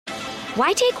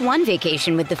Why take one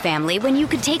vacation with the family when you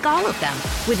could take all of them?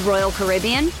 With Royal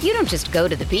Caribbean, you don't just go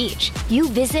to the beach. You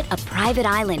visit a private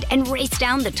island and race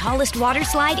down the tallest water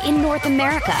slide in North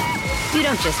America. You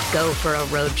don't just go for a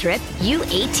road trip. You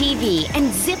ATV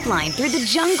and zip line through the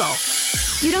jungle.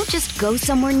 You don't just go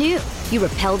somewhere new. You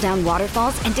rappel down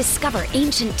waterfalls and discover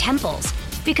ancient temples.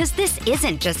 Because this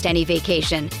isn't just any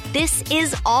vacation. This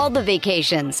is all the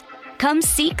vacations. Come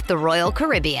seek the Royal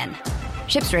Caribbean.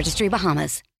 Ships Registry,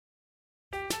 Bahamas.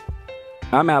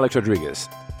 I'm Alex Rodriguez.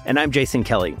 And I'm Jason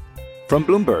Kelly. From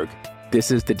Bloomberg,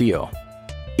 this is The Deal.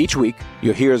 Each week,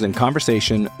 you'll hear us in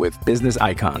conversation with business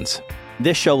icons.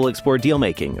 This show will explore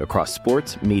deal-making across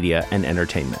sports, media, and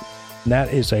entertainment.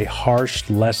 That is a harsh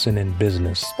lesson in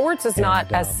business. Sports is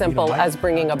not as simple as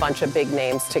bringing a bunch of big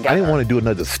names together. I didn't want to do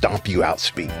another stomp you out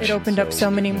speech. It opened up so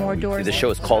many more doors. The show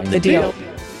is called The Deal.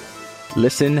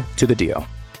 Listen to The Deal.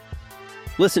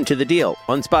 Listen to The Deal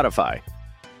on Spotify.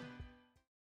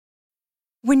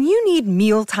 When you need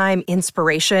mealtime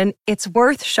inspiration, it's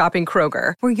worth shopping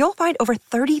Kroger, where you'll find over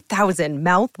 30,000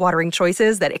 mouth-watering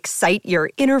choices that excite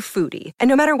your inner foodie. And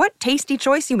no matter what tasty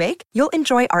choice you make, you'll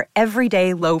enjoy our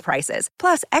everyday low prices,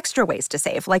 plus extra ways to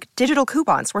save, like digital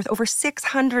coupons worth over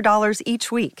 $600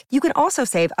 each week. You can also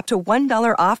save up to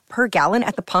 $1 off per gallon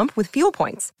at the pump with fuel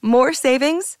points. More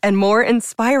savings and more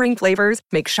inspiring flavors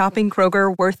make shopping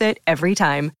Kroger worth it every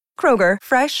time. Kroger,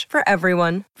 fresh for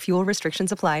everyone. Fuel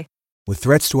restrictions apply. With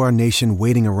threats to our nation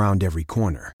waiting around every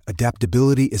corner,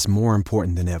 adaptability is more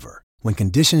important than ever. When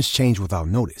conditions change without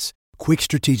notice, quick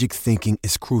strategic thinking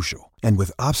is crucial. And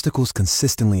with obstacles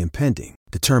consistently impending,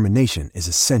 determination is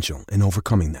essential in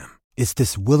overcoming them. It's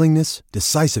this willingness,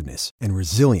 decisiveness, and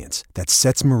resilience that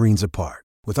sets Marines apart.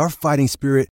 With our fighting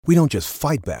spirit, we don't just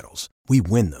fight battles, we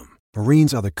win them.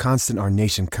 Marines are the constant our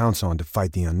nation counts on to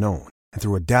fight the unknown. And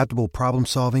through adaptable problem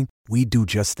solving, we do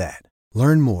just that.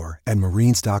 Learn more at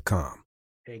marines.com.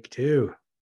 Take two.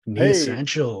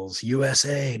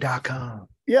 NeedEssentialsUSA.com.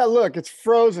 Yeah, look, it's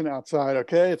frozen outside,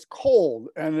 okay? It's cold,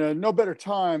 and no better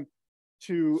time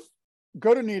to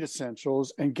go to Need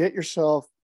Essentials and get yourself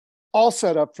all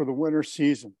set up for the winter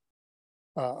season.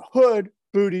 Hood,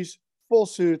 booties, full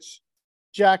suits,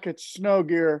 jackets, snow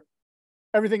gear,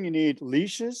 everything you need.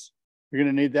 Leashes, you're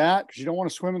going to need that because you don't want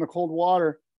to swim in the cold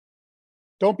water.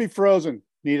 Don't be frozen.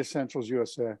 Need Essentials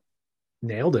USA.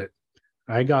 Nailed it.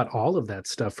 I got all of that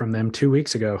stuff from them 2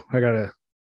 weeks ago.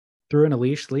 Threw in a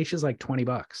leash. Leash is like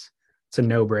 $20. It's a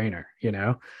no-brainer, you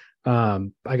know?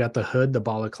 I got the hood, the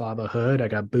balaclava hood. I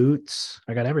got boots.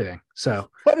 I got everything.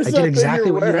 So I did exactly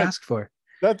what you asked for.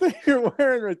 That thing you're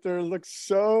wearing right there looks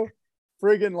so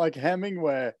friggin' like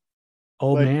Hemingway.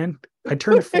 Old man, I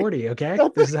turned 40, okay?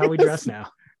 This is how we dress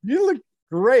now. You look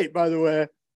great, by the way.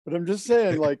 But I'm just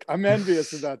saying, like, I'm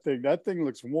envious of that thing. That thing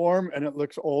looks warm and it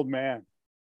looks old man.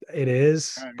 It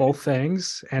is both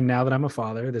things. And now that I'm a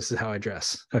father, this is how I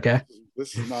dress. Okay.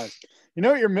 This is nice. You know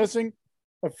what you're missing?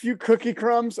 A few cookie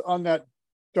crumbs on that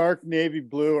dark navy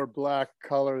blue or black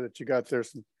color that you got there.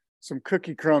 Some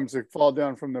cookie crumbs that fall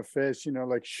down from the face, you know,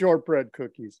 like shortbread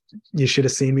cookies. You should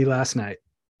have seen me last night.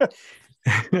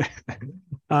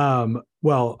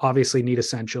 Well, obviously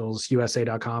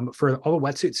NeedEssentialsUSA.com for all the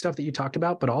wetsuit stuff that you talked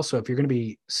about, but also if you're going to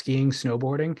be skiing,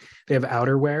 snowboarding, they have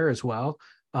outerwear as well.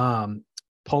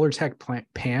 Polartec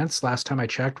pants, last time I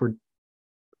checked, were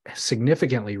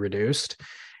significantly reduced.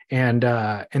 And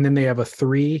then they have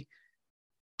 3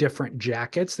 different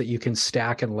jackets that you can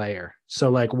stack and layer. So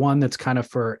like one that's kind of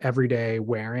for everyday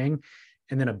wearing,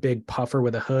 and then a big puffer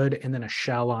with a hood, and then a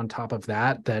shell on top of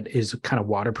that is kind of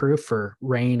waterproof for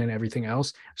rain and everything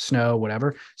else, snow,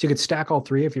 whatever. So you could stack all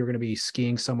 3 if you're going to be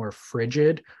skiing somewhere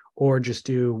frigid, or just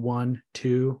do 1,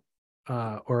 2,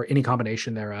 or any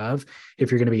combination thereof if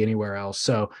you're going to be anywhere else.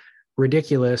 So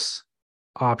ridiculous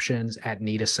options at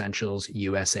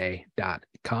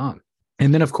NeedEssentialsUSA.com.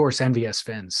 And then, of course, NVS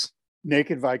fins.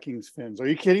 Naked Vikings fins. Are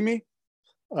you kidding me?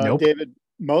 Nope. David,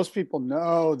 most people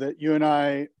know that you and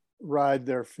I ride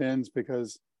their fins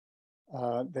because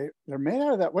they're made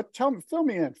out of that.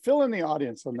 Fill in the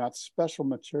audience on that special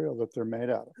material that they're made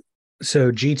out of.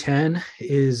 So G10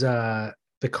 is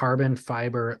the carbon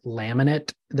fiber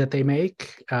laminate that they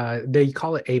make. They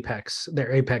call it Apex.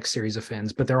 They're Apex series of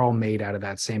fins, but they're all made out of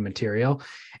that same material.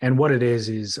 And what it is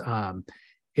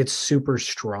it's super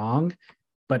strong,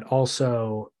 but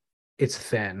also it's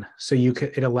thin. So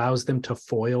it allows them to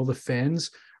foil the fins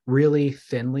really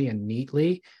thinly and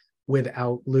neatly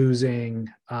without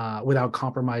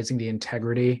compromising the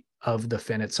integrity of the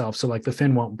fin itself. So like the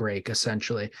fin won't break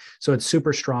essentially. So it's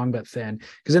super strong but thin.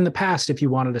 Because in the past, if you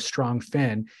wanted a strong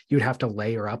fin, you'd have to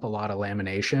layer up a lot of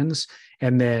laminations,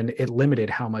 and then it limited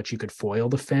how much you could foil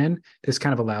the fin. This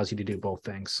kind of allows you to do both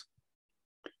things.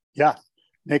 Yeah.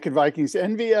 Naked Vikings,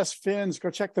 NVS fins.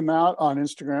 Go check them out on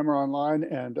Instagram or online,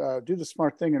 and do the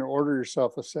smart thing and order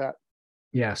yourself a set.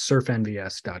 Yeah,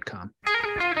 surfnvs.com.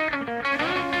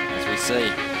 As we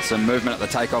see some movement at the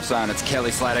takeoff zone, it's Kelly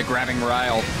Slater grabbing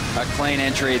rail. A clean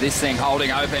entry, this thing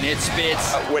holding open, it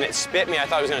spits. When it spit me, I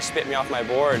thought it was going to spit me off my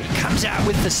board. Comes out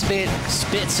with the spit,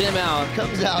 spits him out.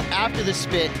 Comes out after the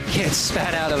spit. Gets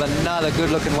spat out of another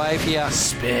good-looking wave here.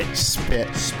 Spit.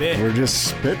 We're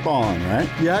just spitballing, right?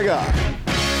 Yeah, God.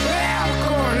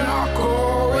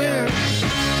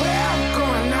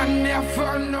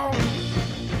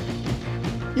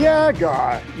 Yeah,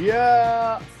 God.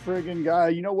 Yeah, friggin' guy.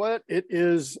 You know what? It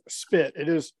is Spit. It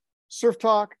is Surf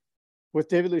Talk with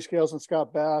David Lee Scales and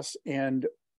Scott Bass. And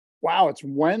wow, it's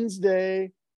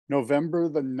Wednesday, November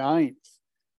the 9th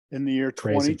in the year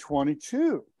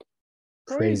 2022.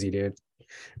 Crazy, dude.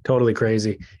 Totally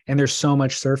crazy. And there's so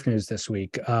much surf news this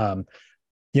week.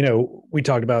 You know, we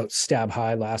talked about Stab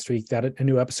High last week, that a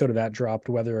new episode of that dropped,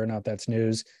 whether or not that's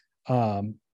news.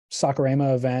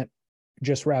 Sakurama event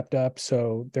just wrapped up,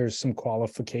 so there's some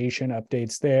qualification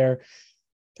updates there.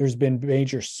 There's been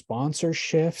major sponsor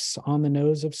shifts on the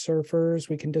nose of surfers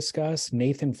we can discuss.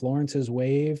 Nathan Florence's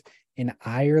wave in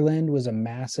Ireland was a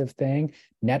massive thing.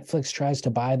 Netflix tries to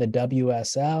buy the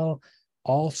WSL.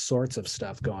 All sorts of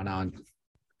stuff going on.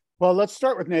 Well, let's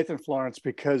start with Nathan Florence,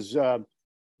 because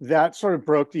that sort of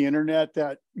broke the internet,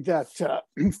 that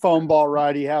foam ball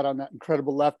ride he had on that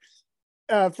incredible left.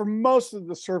 For most of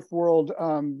the surf world,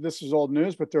 this is old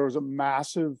news, but there was a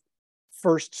massive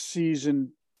first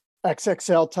season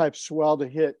XXL type swell to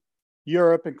hit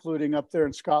Europe, including up there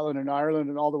in Scotland and Ireland,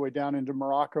 and all the way down into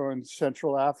Morocco and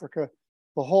Central Africa,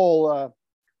 the whole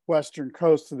western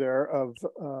coast there of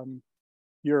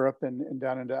Europe and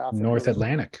down into Africa. North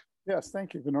Atlantic. Yes,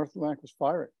 thank you. The North Atlantic was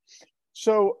firing.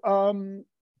 So,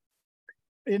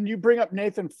 and you bring up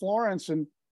Nathan Florence, and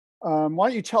why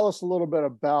don't you tell us a little bit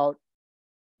about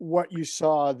what you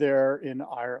saw there in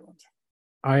Ireland?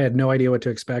 I had no idea what to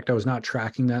expect. I was not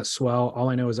tracking that swell. All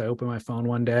I know is I opened my phone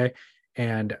one day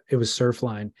and it was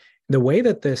Surfline. The way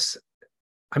that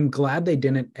I'm glad they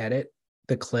didn't edit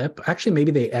the clip. Actually, maybe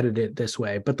they edited it this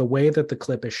way, but the way that the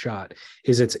clip is shot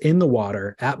is it's in the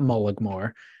water at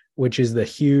Mullaghmore, which is the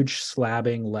huge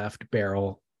slabbing left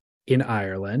barrel in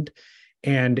Ireland.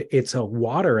 And it's a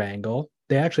water angle.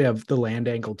 They actually have the land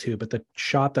angle too, but the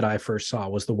shot that I first saw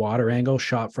was the water angle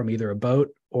shot from either a boat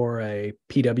or a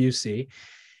PWC.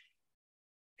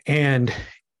 And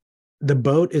the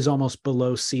boat is almost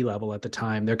below sea level at the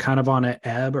time. They're kind of on an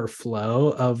ebb or flow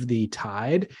of the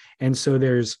tide. And so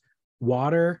there's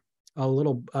water, a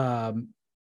little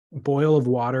boil of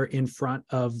water in front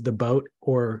of the boat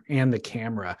and the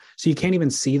camera. So you can't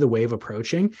even see the wave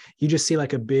approaching. You just see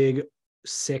like a big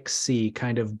 6C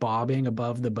kind of bobbing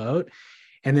above the boat.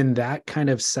 And then that kind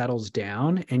of settles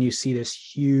down and you see this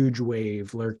huge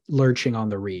wave lurching on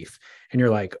the reef. And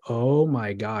you're like, oh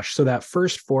my gosh. So that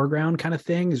first foreground kind of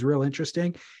thing is real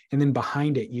interesting. And then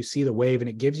behind it, you see the wave, and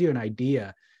it gives you an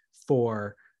idea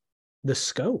for the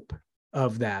scope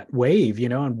of that wave, you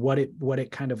know, and what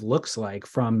it kind of looks like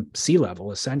from sea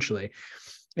level, essentially.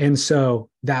 And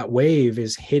so that wave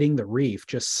is hitting the reef,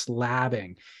 just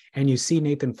slabbing. And you see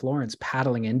Nathan Florence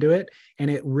paddling into it.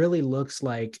 And it really looks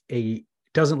like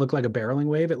doesn't look like a barreling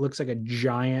wave. It looks like a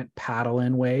giant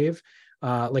paddle-in wave.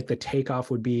 Like the takeoff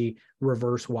would be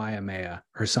reverse Waimea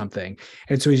or something.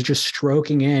 And so he's just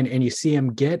stroking in, and you see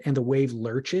him and the wave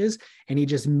lurches, and he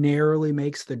just narrowly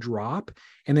makes the drop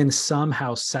and then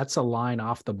somehow sets a line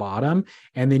off the bottom.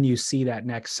 And then you see that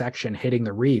next section hitting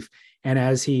the reef. And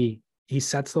as he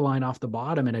sets the line off the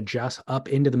bottom and adjusts up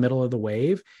into the middle of the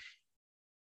wave,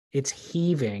 it's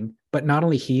heaving, but not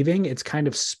only heaving, it's kind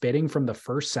of spitting from the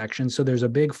first section. So there's a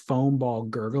big foam ball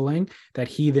gurgling that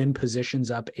he then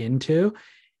positions up into,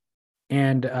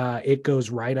 and it goes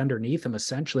right underneath him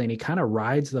essentially. And he kind of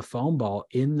rides the foam ball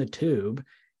in the tube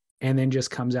and then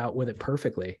just comes out with it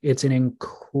perfectly. It's an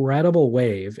incredible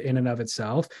wave in and of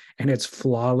itself, and it's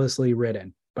flawlessly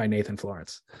ridden by Nathan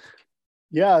Florence.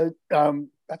 Yeah,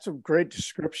 that's a great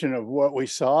description of what we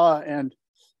saw. And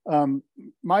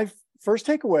my first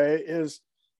takeaway is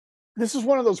this is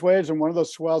one of those waves and one of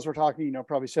those swells we're talking,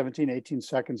 probably 17, 18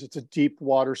 seconds. It's a deep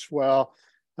water swell.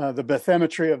 The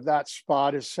bathymetry of that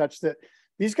spot is such that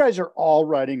these guys are all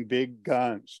riding big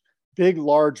guns, big,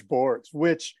 large boards,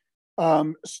 which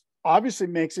obviously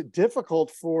makes it difficult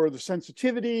for the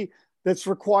sensitivity that's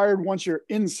required once you're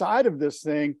inside of this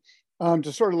thing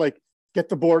to sort of like get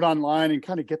the board online and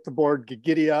kind of get the board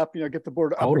giddy up, get the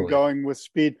board up and going with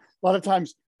speed. A lot of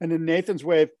times, and in Nathan's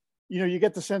wave, you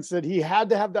get the sense that he had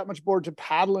to have that much board to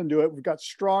paddle into it. We've got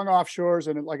strong offshores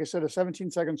and, like I said, a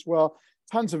 17-second swell,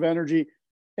 tons of energy.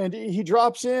 And he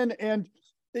drops in and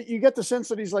you get the sense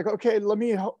that he's like, okay,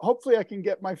 hopefully I can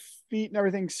get my feet and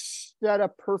everything set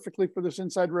up perfectly for this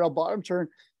inside rail bottom turn.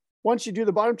 Once you do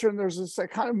the bottom turn, there's this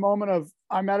kind of moment of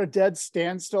I'm at a dead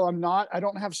standstill. I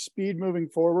don't have speed moving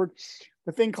forward.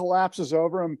 The thing collapses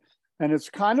over him. And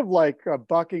it's kind of like a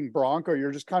bucking bronco.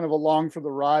 You're just kind of along for the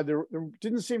ride. There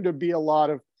didn't seem to be a lot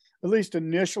of, at least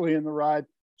initially in the ride,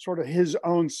 sort of his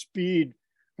own speed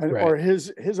or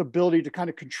his ability to kind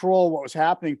of control what was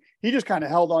happening. He just kind of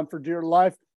held on for dear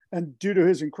life. And due to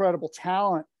his incredible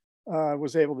talent,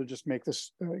 was able to just make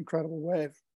this incredible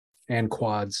wave. And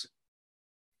quads.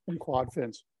 And quad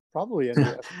fins. Probably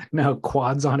interesting. No,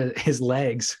 quads on his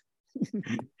legs.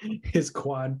 His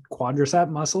quadricep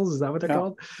muscles, is that what they're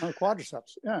called? Oh,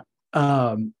 quadriceps. Yeah.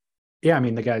 Yeah, I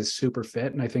mean, the guy's super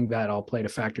fit, and I think that all played a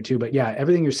factor too. But yeah,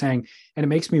 everything you're saying, and it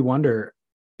makes me wonder,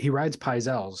 he rides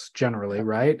Pyzels generally,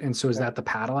 right? And so is that the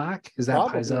Padillac? Is that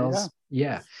probably, Pyzels?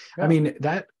 Yeah. I mean,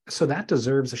 that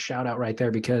deserves a shout out right there,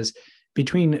 because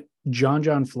between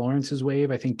John Florence's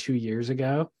wave, I think 2 years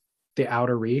ago, the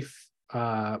Outer Reef,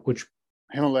 which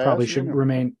Himalayas, probably should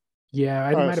remain. Yeah,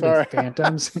 I might have been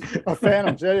Phantoms.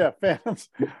 Phantoms. Yeah, Phantoms.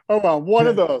 Oh, well, one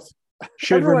of those.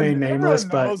 Should remain nameless,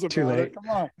 but too late. Come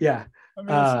on. Yeah. I mean,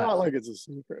 it's not like it's a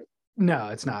secret. No,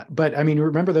 it's not. But I mean,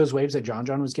 remember those waves that John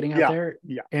was getting out there?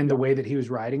 Yeah. And the way that he was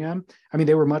riding them? I mean,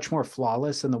 they were much more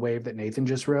flawless than the wave that Nathan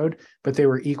just rode, but they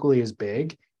were equally as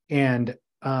big. And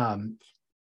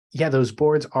those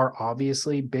boards are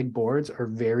obviously big boards, are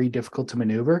very difficult to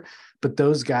maneuver, but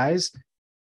those guys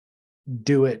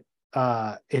do it.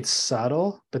 It's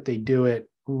subtle, but they do it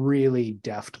really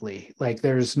deftly. Like,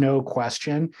 there's no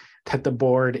question that the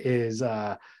board is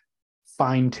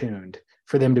fine-tuned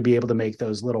for them to be able to make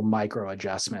those little micro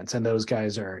adjustments, and those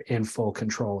guys are in full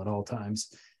control at all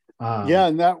times.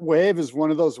 And that wave is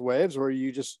one of those waves where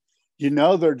you just,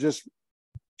 they're just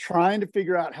trying to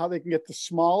figure out how they can get the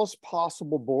smallest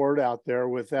possible board out there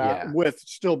with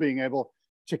still being able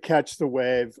to catch the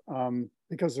wave,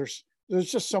 because there's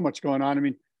just so much going on. I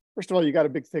mean, first of all, you got a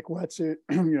big, thick wetsuit,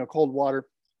 cold water.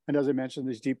 And as I mentioned,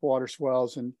 these deep water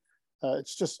swells, and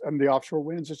it's just, the offshore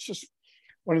winds. It's just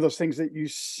one of those things that you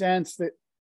sense that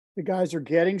the guys are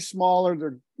getting smaller.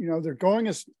 They're going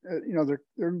as, they're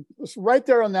right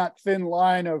there on that thin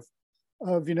line of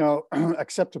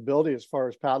acceptability as far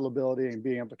as paddleability and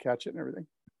being able to catch it and everything.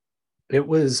 It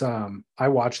was, I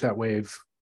watched that wave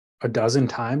a dozen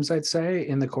times, I'd say,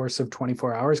 in the course of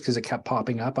 24 hours, because it kept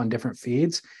popping up on different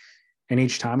feeds. And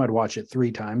each time I'd watch it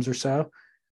 3 times or so.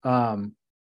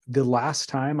 The last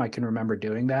time I can remember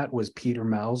doing that was Peter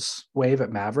Mel's wave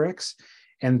at Mavericks.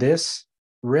 And this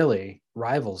really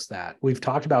rivals that. We've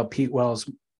talked about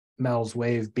Mel's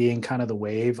wave being kind of the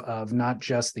wave of not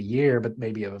just the year, but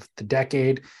maybe of the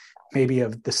decade, maybe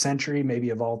of the century, maybe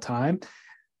of all time.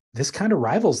 This kind of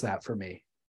rivals that for me.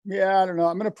 Yeah, I don't know.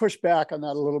 I'm going to push back on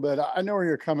that a little bit. I know where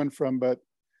you're coming from, but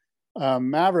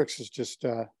Mavericks is just,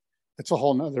 it's a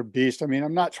whole nother beast. I mean,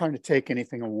 I'm not trying to take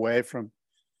anything away from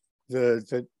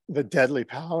the deadly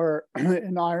power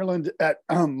in Ireland at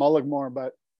Mullaghmore,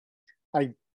 but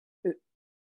I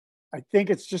think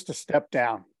it's just a step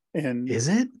down in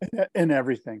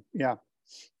everything. Yeah.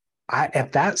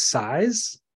 At that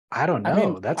size, I don't know. I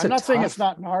mean, I'm not saying it's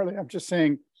not gnarly. I'm just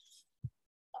saying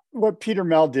what Peter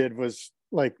Mel did was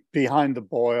like behind the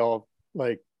boil,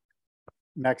 like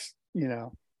next, it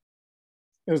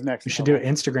was next. We should do an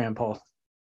Instagram poll.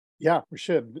 Yeah, we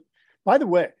should. By the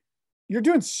way, you're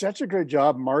doing such a great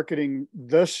job marketing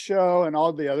this show and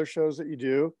all the other shows that you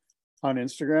do on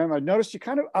Instagram. I noticed you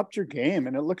kind of upped your game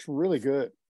and it looks really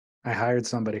good. I hired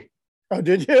somebody. Oh,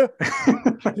 did you?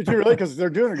 Did you really? Because they're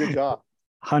doing a good job.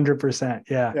 100%.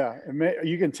 Yeah. Yeah.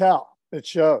 You can tell. It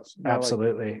shows.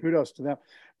 Absolutely. Like, kudos to them.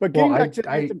 But getting back to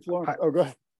Nathan Florence. Go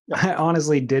ahead. Yeah. I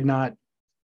honestly did not.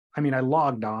 I mean, I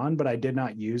logged on, but I did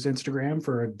not use Instagram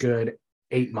for a good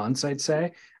 8 months, I'd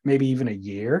say, maybe even a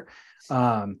year.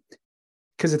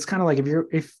 Because it's kind of like if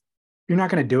you're not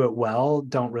going to do it well,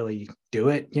 don't really do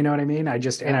it. You know what I mean?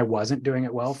 And I wasn't doing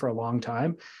it well for a long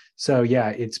time. So yeah,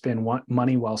 it's been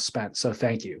money well spent. So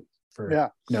thank you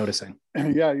for noticing.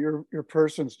 Yeah, your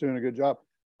person's doing a good job.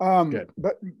 Good.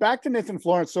 But back to Nathan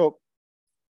Florence. So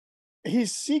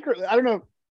he's secretly, I don't know.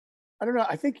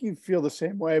 I think you feel the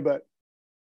same way, but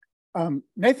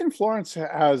Nathan Florence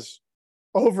has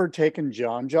overtaken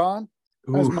John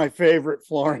as my favorite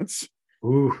Florence.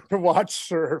 to watch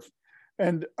surf.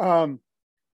 And I'm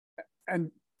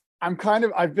kind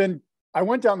of, I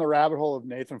went down the rabbit hole of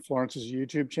Nathan Florence's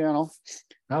YouTube channel.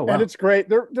 Oh, wow. And it's great.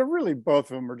 They're really,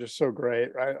 both of them are just so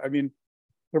great, right? I mean,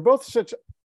 they're both such,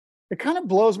 it kind of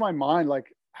blows my mind,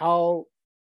 like how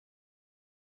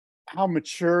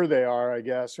mature they are, I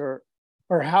guess, or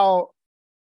how,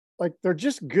 like, they're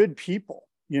just good people,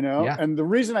 you know? Yeah. And the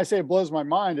reason I say it blows my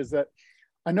mind is that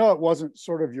I know it wasn't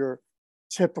sort of your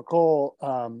typical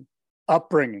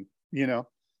upbringing, you know,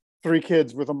 3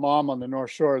 kids with a mom on the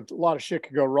North Shore. A lot of shit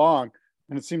could go wrong.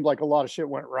 And it seemed like a lot of shit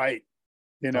went right,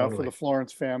 you know, for the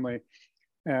Florence family.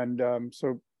 And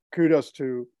so kudos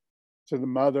to the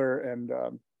mother and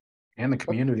the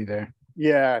community there.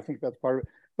 Yeah, I think that's part of it.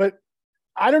 But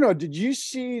I don't know, did you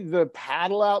see the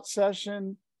paddle out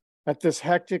session at this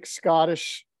hectic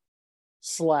Scottish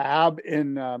slab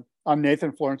on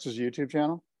Nathan Florence's YouTube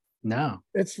channel? No.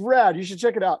 It's rad. You should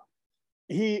check it out.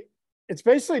 It's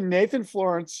basically Nathan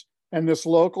Florence and this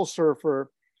local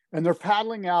surfer, and they're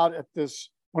paddling out at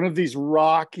one of these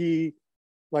rocky,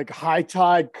 like high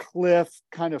tide cliff,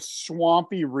 kind of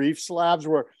swampy reef slabs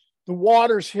where the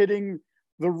water's hitting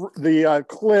the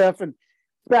cliff and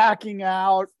backing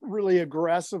out really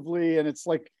aggressively. And it's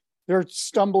like they're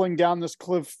stumbling down this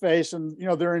cliff face, and, you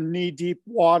know, they're in knee deep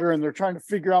water, and they're trying to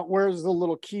figure out where's the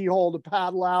little keyhole to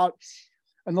paddle out.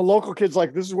 And the local kid's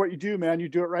like, this is what you do, man. You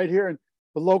do it right here. And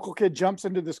the local kid jumps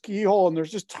into this keyhole, and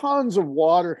there's just tons of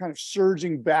water kind of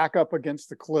surging back up against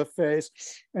the cliff face.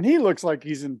 And he looks like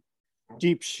he's in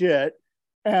deep shit.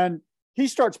 And he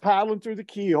starts paddling through the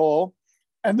keyhole,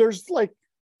 and there's like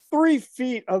 3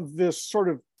 feet of this sort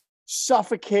of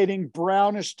suffocating,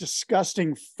 brownish,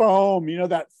 disgusting foam, you know,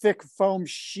 that thick foam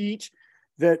sheet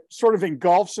that sort of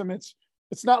engulfs him. It's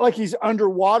not like he's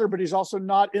underwater, but he's also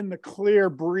not in the clear,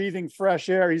 breathing fresh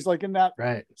air. He's like in that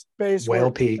space.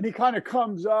 Whale peak. And he kind of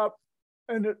comes up,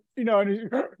 and, you know, and you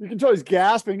can tell he's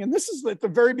gasping. And this is at the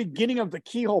very beginning of the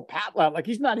keyhole paddle out. Like,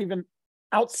 he's not even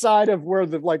outside of where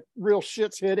the like real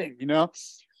shit's hitting, you know?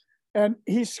 And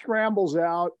he scrambles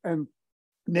out, and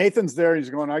Nathan's there. He's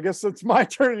going, I guess it's my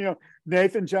turn. You know,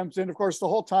 Nathan jumps in. Of course, the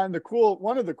whole time,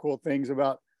 one of the cool things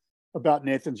about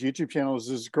Nathan's YouTube channel is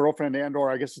his girlfriend, or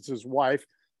I guess it's his wife,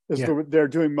 they're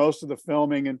doing most of the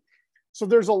filming. And so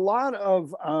there's a lot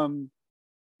of,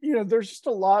 you know, there's just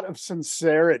a lot of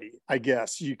sincerity, I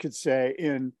guess you could say,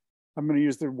 I'm going to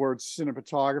use the word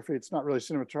cinematography. It's not really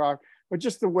cinematography, but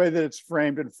just the way that it's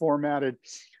framed and formatted.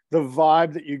 The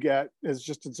vibe that you get is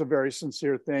just, it's a very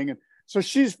sincere thing. And so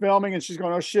she's filming, and she's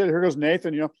going, oh shit, here goes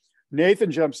Nathan. You know,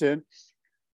 Nathan jumps in.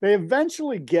 They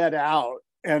eventually get out,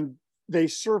 and they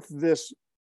surf this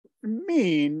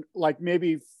mean, like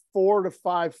maybe 4 to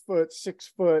 5 foot,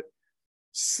 6 foot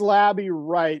slabby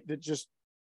right that just,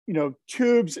 you know,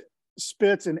 tubes,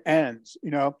 spits, and ends,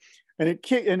 you know, and it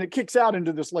kicks out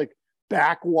into this like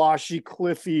backwashy,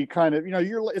 cliffy kind of, you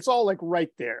know, it's all like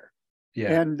right there.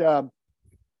 Yeah.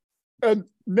 And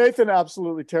Nathan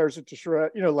absolutely tears it to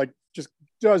shred, you know, like just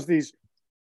does these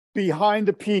behind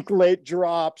the peak late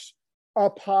drops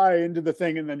up high into the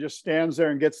thing, and then just stands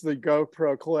there and gets the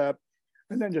GoPro clip,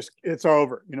 and then just, it's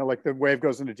over, you know, like the wave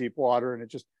goes into deep water, and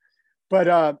it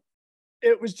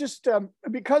was just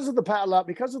because of the paddle out,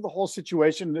 because of the whole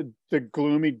situation, the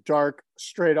gloomy, dark,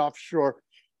 straight offshore,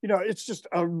 you know, it's just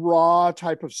a raw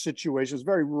type of situation. It's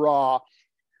very raw.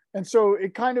 And so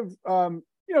it kind of,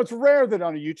 you know, it's rare that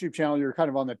on a YouTube channel, you're kind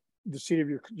of on the seat of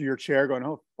your chair going,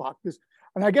 oh, fuck this.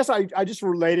 And I guess I just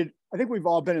related. I think we've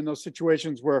all been in those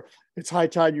situations where it's high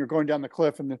tide and you're going down the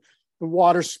cliff, and the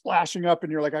water's splashing up,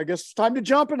 and you're like, I guess it's time to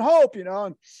jump and hope, you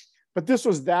know. But this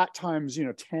was that times, you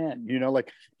know, 10, you know,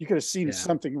 like you could have seen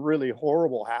something really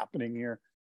horrible happening here.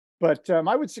 But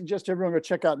I would suggest everyone go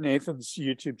check out Nathan's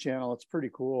YouTube channel. It's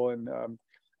pretty cool. And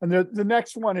the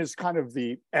next one is kind of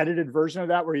the edited version of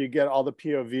that, where you get all the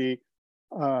POV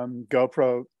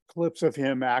GoPro clips of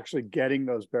him actually getting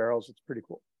those barrels. It's pretty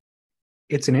cool.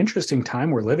 It's an interesting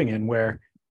time we're living in where,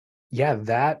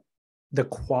 the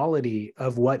quality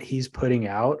of what he's putting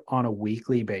out on a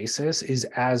weekly basis is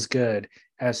as good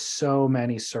as so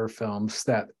many surf films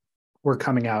that were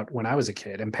coming out when I was a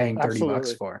kid and paying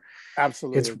 $30 for.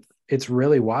 Absolutely. It's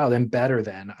really wild, and better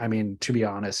than, I mean, to be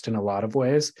honest, in a lot of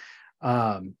ways.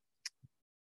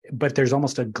 But there's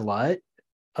almost a glut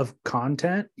of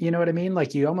content. You know what I mean?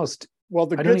 Like you almost, I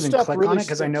don't even click on it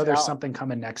because I know there's something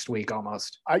coming next week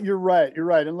almost. You're right.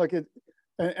 And look at,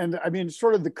 and I mean,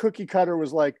 sort of the cookie cutter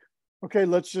was like, okay,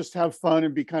 let's just have fun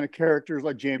and be kind of characters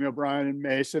like Jamie O'Brien and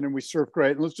Mason, and we surf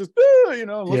great, and let's just, you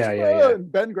know,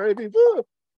 and Ben Gravy,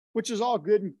 which is all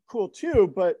good and cool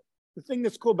too. But the thing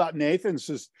that's cool about Nathan's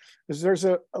is there's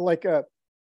a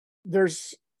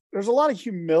there's a lot of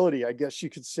humility, I guess you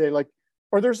could say, like,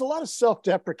 or there's a lot of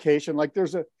self-deprecation. Like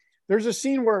there's a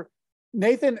scene where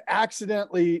Nathan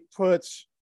accidentally puts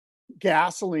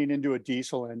gasoline into a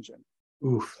diesel engine.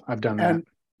 Oof, I've done that. And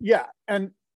yeah,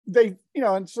 and they,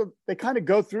 and so they kind of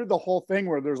go through the whole thing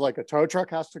where there's like a tow truck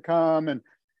has to come, and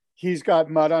he's got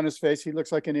mud on his face. He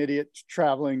looks like an idiot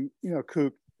traveling,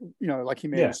 kook, like he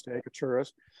made a mistake, a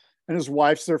tourist. And his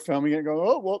wife's there filming it and go,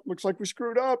 oh, well, it looks like we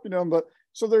screwed up, but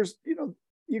so there's,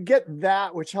 you get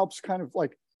that, which helps kind of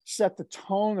like set the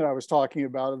tone that I was talking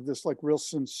about of this like real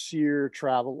sincere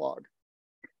travel log.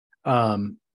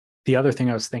 The other thing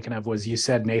I was thinking of was you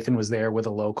said Nathan was there with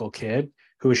a local kid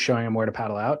who was showing him where to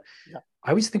paddle out. Yeah. I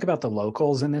always think about the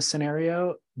locals in this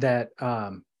scenario that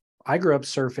I grew up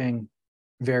surfing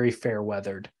very fair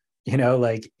weathered,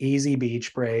 like easy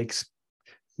beach breaks.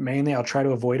 Mainly I'll try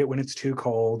to avoid it when it's too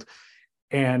cold.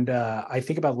 And I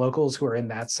think about locals who are in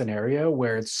that scenario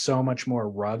where it's so much more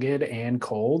rugged and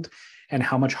cold and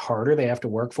how much harder they have to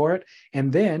work for it.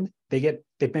 And then they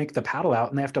make the paddle out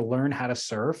and they have to learn how to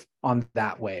surf on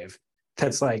that wave.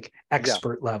 That's like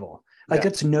expert level. Like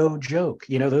it's no joke.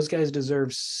 Those guys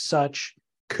deserve such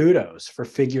kudos for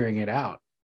figuring it out.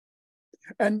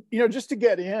 And, just to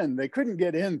get in, they couldn't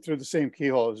get in through the same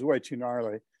keyhole. It was way too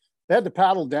gnarly. They had to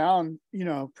paddle down,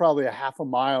 probably a half a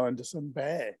mile into some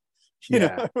bay.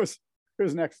 It was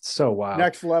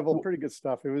next level, pretty good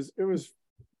stuff. It was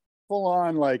full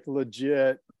on like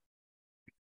legit,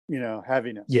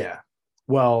 heaviness. Yeah.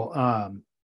 Well,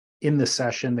 in the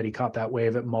session that he caught that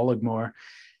wave at Mullaghmore,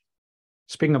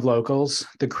 speaking of locals,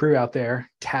 the crew out there,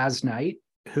 Taz Knight,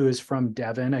 who is from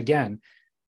Devon, again,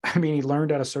 I mean, he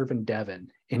learned how to surf in Devon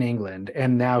in England,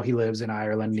 and now he lives in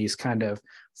Ireland, and he's kind of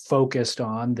focused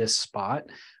on this spot.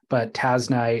 But Taz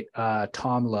Knight,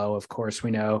 Tom Lowe, of course, we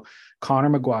know, Connor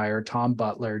McGuire, Tom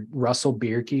Butler, Russell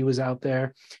Bierke was out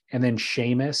there, and then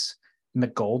Seamus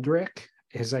McGoldrick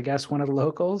is, I guess, one of the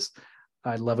locals.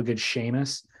 I love a good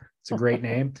Seamus. It's a great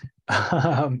name.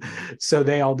 So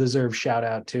they all deserve shout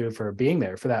out too for being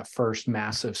there for that first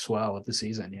massive swell of the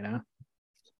season,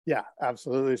 Yeah,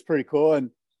 absolutely. It's pretty cool. And,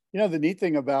 the neat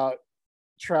thing about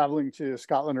traveling to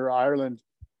Scotland or Ireland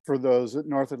for those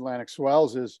North Atlantic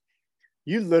swells is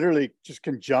you literally just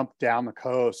can jump down the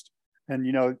coast and,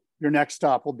 your next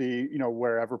stop will be,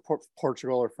 wherever,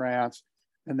 Portugal or France.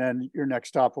 And then your next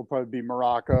stop will probably be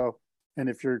Morocco. And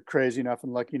if you're crazy enough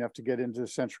and lucky enough to get into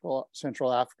Central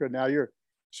Africa, now you're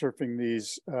surfing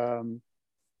these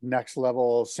next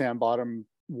level sand bottom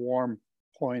warm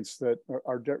points that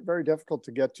are very difficult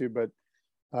to get to. But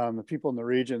the people in the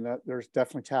region, that there's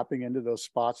definitely tapping into those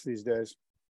spots these days.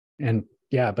 And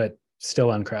but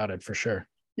still uncrowded for sure.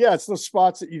 Yeah, it's those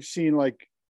spots that you've seen, like,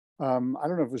 I don't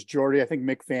know if it was Geordie, I think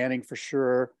Mick Fanning for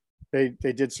sure. They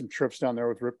did some trips down there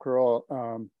with Rip Curl.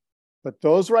 But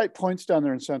those right points down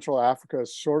there in Central Africa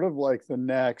is sort of like the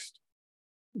next,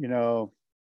 I'm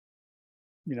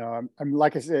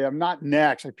like I say, I'm not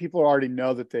next. Like, people already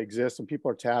know that they exist and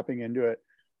people are tapping into it,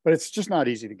 but it's just not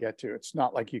easy to get to. It's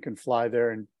not like you can fly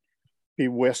there and be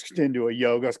whisked into a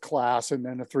yoga class and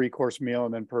then a 3-course meal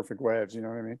and then perfect waves. You know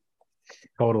what I mean?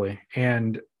 Totally.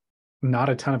 And not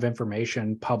a ton of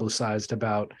information publicized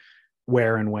about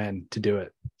where and when to do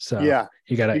it. So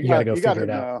you gotta go figure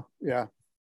it out. Yeah.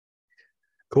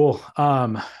 Cool.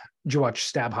 Did you watch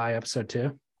Stab High episode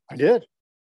 2? I did.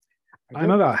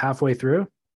 I'm about halfway through.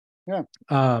 Yeah.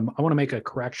 I want to make a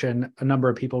correction. A number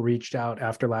of people reached out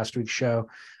after last week's show.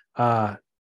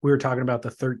 We were talking about the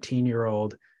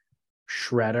 13-year-old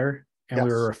Shredder, and we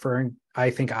were referring, I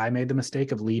think I made the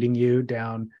mistake of leading you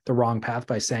down the wrong path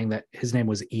by saying that his name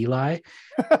was Eli,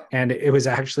 and it was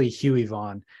actually Huey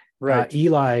Vaughn. Right.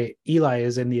 Eli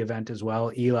is in the event as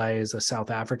well. Eli is a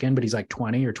South African, but he's like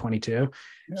 20 or 22.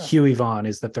 Yeah. Huey Vaughn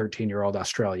is the 13-year-old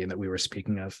Australian that we were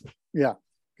speaking of. Yeah.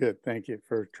 Good. Thank you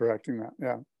for correcting that.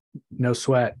 Yeah. No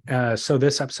sweat. So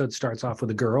this episode starts off with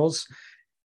the girls.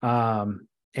 And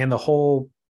the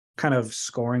whole kind of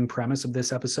scoring premise of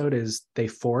this episode is they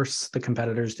force the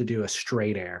competitors to do a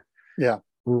straight air. Yeah.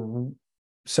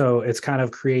 So it's kind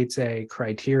of creates a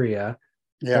criteria,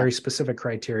 very specific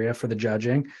criteria for the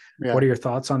judging. Yeah. What are your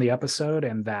thoughts on the episode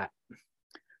and that?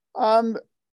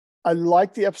 I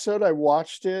liked the episode. I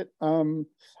watched it.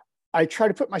 I try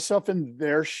to put myself in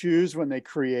their shoes when they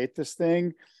create this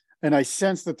thing. And I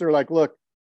sense that they're like, look,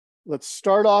 let's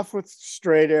start off with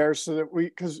straight air so that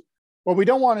because what we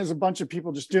don't want is a bunch of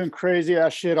people just doing crazy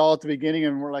ass shit all at the beginning.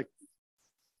 And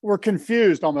we're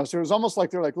confused almost. It was almost like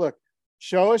they're like, look,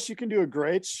 show us you can do a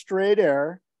great straight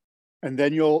air and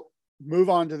then you'll move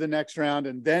on to the next round.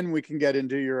 And then we can get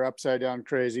into your upside down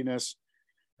craziness,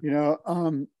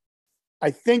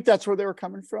 I think that's where they were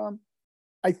coming from.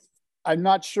 I'm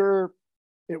not sure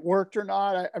it worked or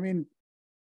not. I mean,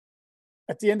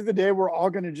 at the end of the day, we're all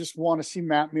going to just want to see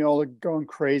Matt Miola going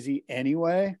crazy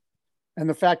anyway. And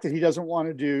the fact that he doesn't want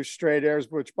to do straight airs,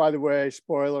 which, by the way,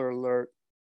 spoiler alert,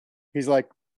 he's like,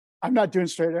 I'm not doing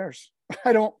straight airs.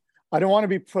 I don't want to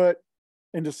be put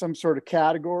into some sort of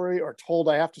category or told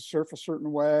I have to surf a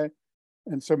certain way.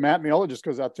 And so Matt Miola just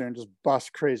goes out there and just busts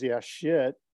crazy ass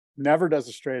shit. Never does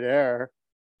a straight air.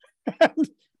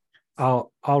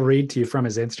 I'll read to you from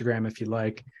his Instagram if you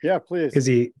like. Yeah, please. Because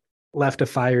he left a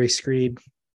fiery screed.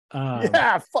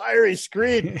 Fiery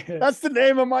Screed. That's the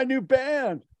name of my new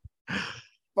band.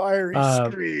 Fiery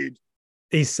Screed.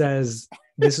 He says,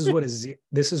 this is what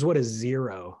a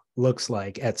zero looks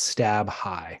like at stab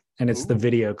high. And it's the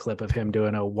video clip of him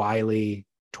doing a wily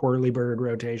twirly bird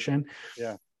rotation.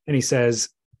 Yeah. And he says,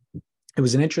 it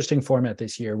was an interesting format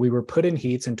this year. We were put in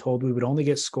heats and told we would only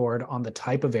get scored on the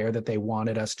type of air that they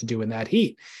wanted us to do in that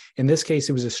heat. In this case,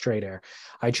 it was a straight air.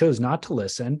 I chose not to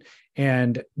listen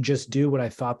and just do what I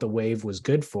thought the wave was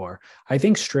good for. I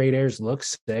think straight airs look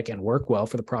sick and work well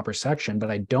for the proper section,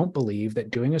 but I don't believe that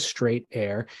doing a straight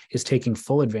air is taking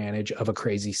full advantage of a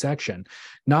crazy section.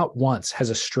 Not once has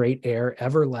a straight air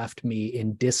ever left me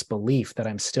in disbelief that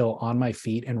I'm still on my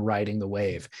feet and riding the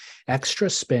wave. Extra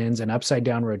spins and upside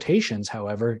down rotations,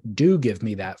 however, do give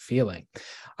me that feeling.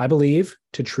 I believe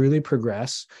to truly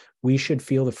progress, we should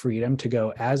feel the freedom to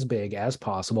go as big as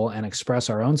possible and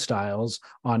express our own styles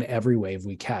on every wave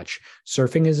we catch.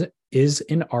 Surfing is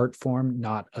an art form,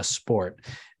 not a sport.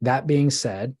 That being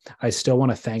said, I still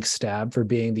want to thank Stab for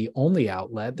being the only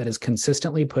outlet that is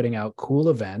consistently putting out cool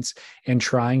events and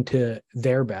trying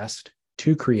their best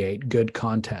to create good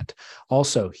content.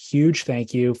 Also, huge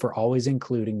thank you for always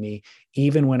including me,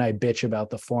 even when I bitch about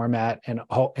the format and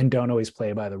don't always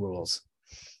play by the rules.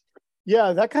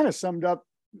 Yeah, that kind of summed up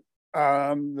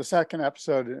the second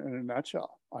episode in a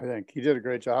nutshell. I think he did a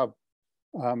great job.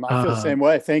 I feel the same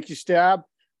way. Thank you, Stab.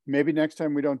 Maybe next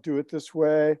time we don't do it this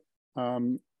way.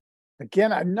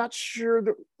 Again, I'm not sure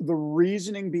the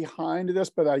reasoning behind this,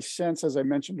 but I sense, as I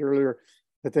mentioned earlier,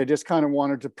 that they just kind of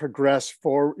wanted to progress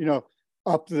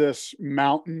up this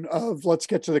mountain of let's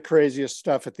get to the craziest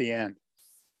stuff at the end.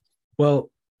 Well,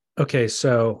 okay,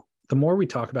 so the more we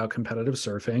talk about competitive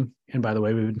surfing, and by the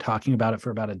way, we've been talking about it for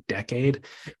about a decade,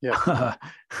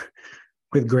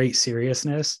 with great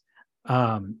seriousness.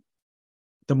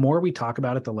 The more we talk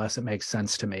about it, the less it makes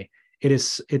sense to me.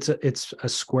 It's a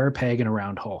square peg in a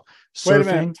round hole. Wait a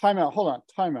minute, time out. Hold on,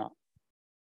 time out.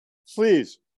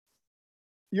 Please.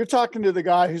 You're talking to the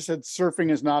guy who said surfing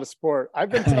is not a sport. I've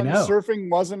been telling you surfing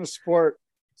wasn't a sport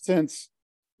since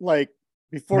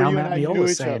before you and I knew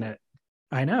each other.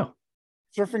 I know.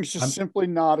 Surfing's just simply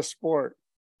not a sport.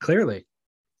 Clearly.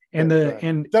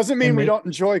 And doesn't mean we don't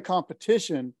enjoy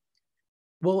competition.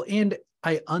 Well, and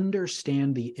I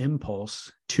understand the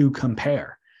impulse to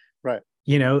compare. Right.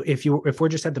 If we're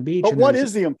just at the beach. But what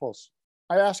is the impulse?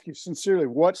 I ask you sincerely,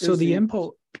 what is the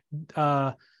impulse?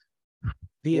 Why?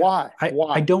 Why?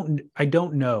 I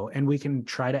don't know. And we can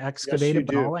try to excavate it,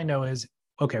 but all I know is,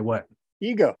 okay, what?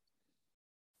 Ego.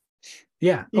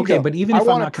 Yeah. Okay. But even if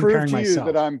I'm not comparing myself, I want to prove to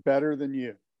you that I'm better than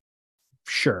you.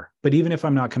 Sure. But even if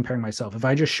I'm not comparing myself, if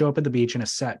I just show up at the beach and a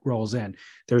set rolls in,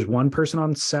 there's one person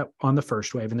on set on the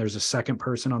first wave and there's a second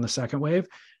person on the second wave,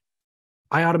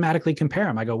 I automatically compare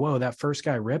them. I go, whoa, that first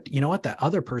guy ripped. You know what? That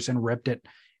other person ripped it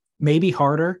maybe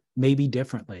harder, maybe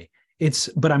differently.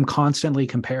 But I'm constantly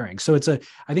comparing. So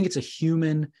I think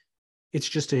it's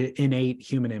just an innate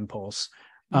human impulse.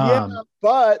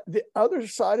 But the other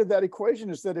side of that equation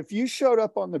is that if you showed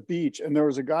up on the beach and there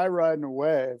was a guy riding a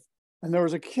wave and there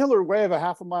was a killer wave a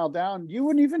half a mile down, you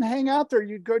wouldn't even hang out there.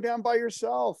 You'd go down by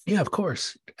yourself. Yeah, of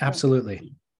course.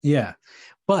 Absolutely. Yeah.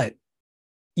 But,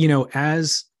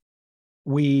 as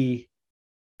we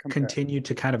continue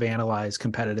to kind of analyze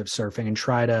competitive surfing and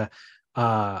try to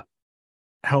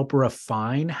help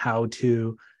refine how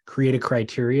to create a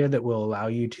criteria that will allow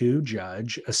you to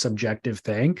judge a subjective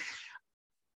thing,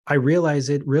 I realize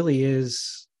it really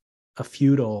is a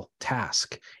futile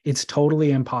task. It's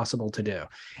totally impossible to do.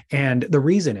 And the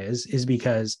reason is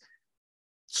because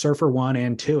surfer 1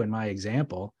 and 2, in my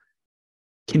example,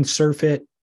 can surf it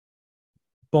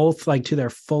both to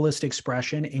their fullest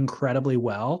expression incredibly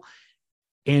well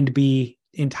and be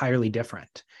entirely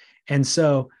different. And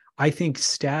so I think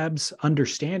Stab's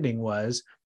understanding was,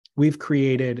 we've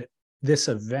created this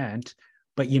event,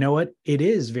 but you know what? It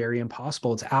is very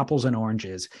impossible. It's apples and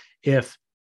oranges. If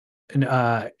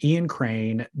Ian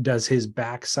Crane does his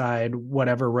backside,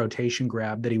 whatever rotation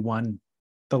grab that he won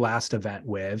the last event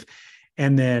with,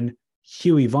 and then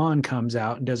Huey Vaughn comes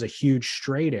out and does a huge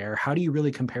straight air, how do you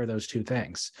really compare those two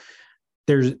things?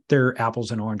 They're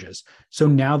apples and oranges. So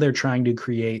now they're trying to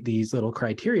create these little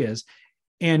criterias.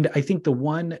 And I think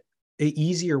the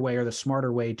easier way or the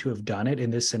smarter way to have done it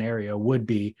in this scenario would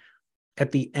be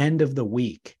at the end of the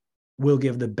week, we'll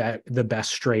give the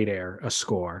best straight air a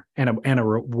score and a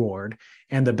reward,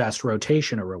 and the best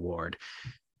rotation a reward.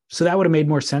 So that would have made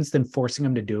more sense than forcing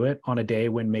them to do it on a day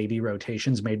when maybe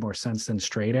rotations made more sense than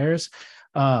straight airs.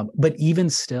 But even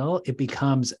still, it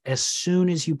becomes, as soon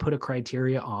as you put a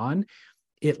criteria on,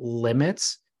 it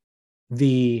limits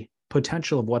the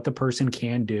potential of what the person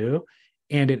can do.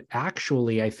 And it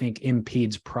actually, I think,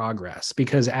 impedes progress,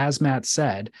 because as Matt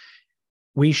said,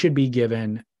 we should be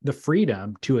given the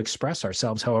freedom to express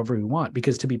ourselves however we want,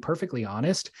 because to be perfectly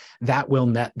honest, that will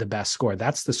net the best score.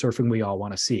 That's the surfing we all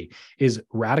want to see, is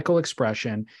radical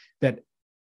expression that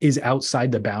is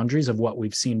outside the boundaries of what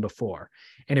we've seen before.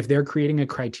 And if they're creating a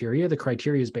criteria, the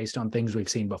criteria is based on things we've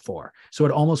seen before. So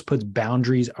it almost puts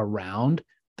boundaries around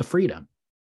the freedom.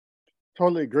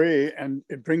 Totally agree. And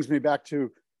it brings me back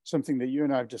to something that you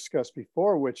and I have discussed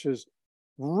before, which is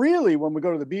really when we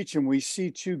go to the beach and we see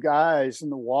two guys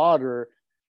in the water,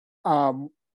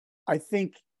 I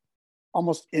think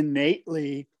almost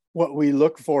innately what we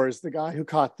look for is the guy who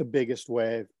caught the biggest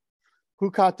wave.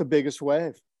 Who caught the biggest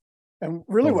wave? And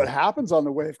really what happens on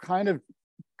the wave kind of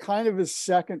is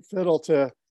second fiddle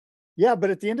to, yeah, but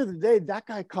at the end of the day, that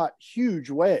guy caught huge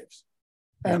waves.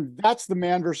 And that's the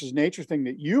man versus nature thing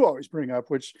that you always bring up,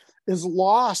 which is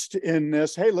lost in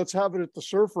this, hey, let's have it at the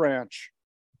surf ranch.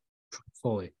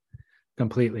 Fully,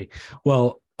 completely.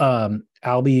 Well, Matt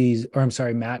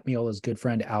Miola's good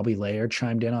friend, Albie Layer,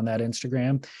 chimed in on that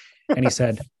Instagram, and he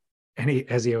said,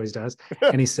 as he always does,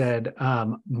 and he said,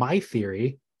 my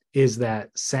theory is that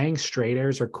saying straight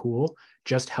airs are cool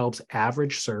just helps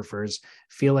average surfers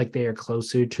feel like they are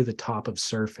closer to the top of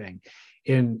surfing.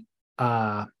 In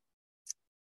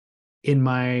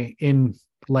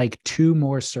like 2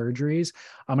 more surgeries,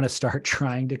 I'm going to start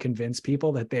trying to convince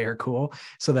people that they are cool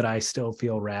so that I still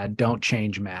feel rad. Don't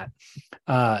change, Matt.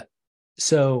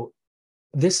 So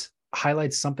this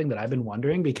highlights something that I've been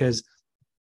wondering, because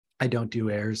I don't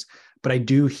do airs, but I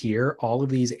do hear all of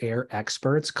these air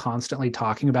experts constantly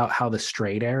talking about how the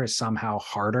straight air is somehow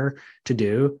harder to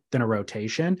do than a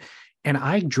rotation. And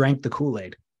I drank the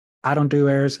Kool-Aid. I don't do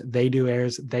airs. They do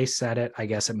airs. They said it. I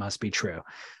guess it must be true.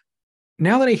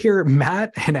 Now that I hear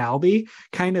Matt and Albie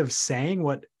kind of saying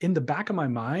what in the back of my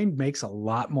mind makes a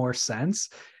lot more sense,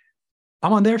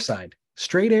 I'm on their side.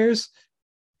 Straight airs,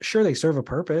 sure, they serve a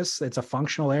purpose. It's a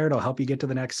functional air. It'll help you get to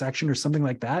the next section or something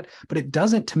like that. But it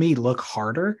doesn't, to me, look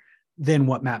harder than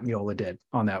what Matt Miola did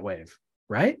on that wave,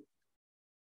 right?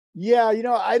 Yeah,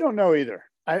 I don't know either.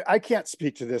 I can't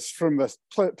speak to this from a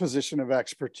position of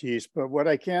expertise, but what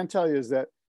I can tell you is that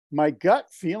my gut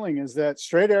feeling is that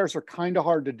straight airs are kind of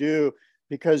hard to do,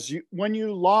 because when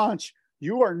you launch,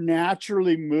 you are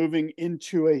naturally moving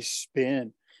into a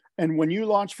spin. And when you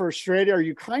launch for a straight air,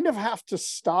 you kind of have to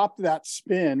stop that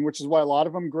spin, which is why a lot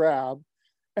of them grab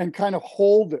and kind of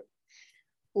hold it.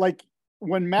 Like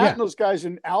when Matt and those guys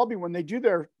in Albie, when they do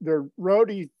their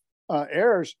roadie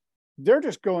airs, they're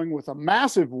just going with a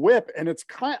massive whip. And it's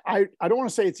I don't want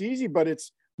to say it's easy, but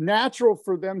it's natural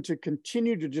for them to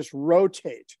continue to just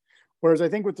rotate. Whereas I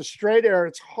think with the straight air,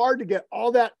 it's hard to get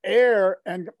all that air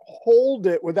and hold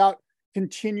it without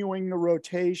continuing the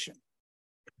rotation.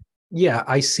 Yeah,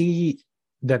 I see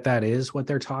that is what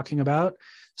they're talking about.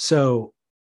 So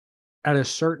at a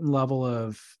certain level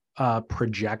of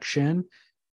projection,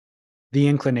 the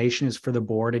inclination is for the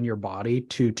board and your body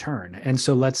to turn. And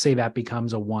so let's say that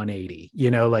becomes a 180,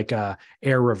 like a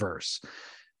air reverse.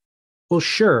 Well,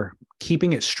 sure,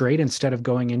 keeping it straight instead of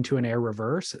going into an air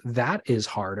reverse, that is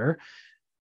harder.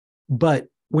 But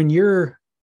when you're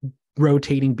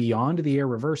rotating beyond the air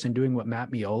reverse and doing what Matt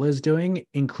Miola is doing,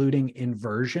 including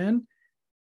inversion,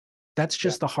 that's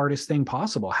just the hardest thing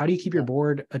possible. How do you keep your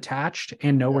board attached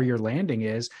and know where your landing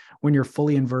is when you're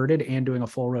fully inverted and doing a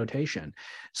full rotation?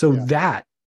 So that,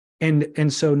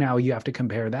 and so now you have to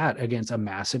compare that against a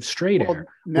massive straight air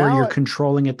where you're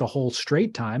controlling it the whole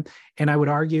straight time. And I would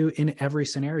argue in every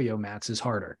scenario, Matt's is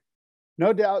harder.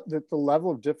 No doubt that the level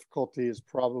of difficulty is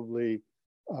probably,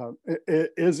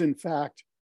 is in fact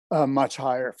much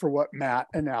higher for what Matt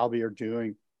and Albie are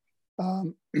doing.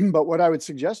 But what I would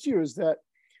suggest to you is that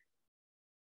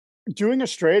doing a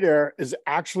straight air is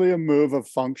actually a move of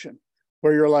function,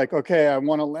 where you're like, okay, I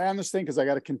want to land this thing because I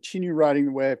got to continue riding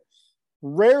the wave.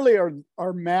 Rarely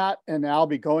are Matt and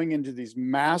Albie going into these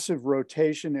massive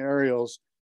rotation aerials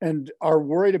and are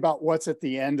worried about what's at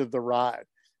the end of the ride.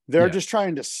 They're just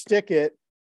trying to stick it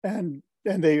And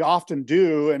they often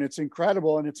do, and it's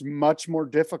incredible, and it's much more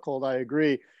difficult. I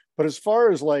agree. But as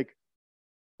far as like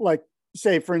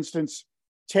say, for instance,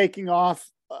 taking off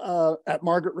at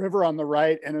Margaret River on the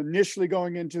right and initially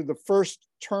going into the first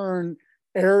turn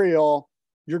aerial,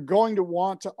 you're going to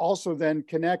want to also then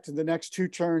connect to the next 2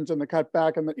 turns and the cut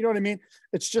back, and you know what I mean?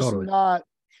 It's just not.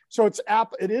 So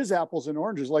it is apples and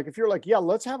oranges. Like if you're like, yeah,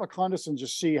 let's have a contest and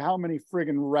just see how many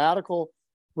friggin' radical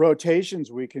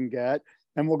rotations we can get,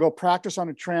 and we'll go practice on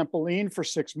a trampoline for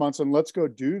 6 months and let's go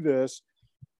do this,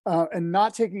 and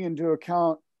not taking into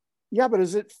account, yeah, but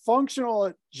is it functional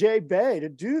at J-Bay to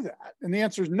do that? And the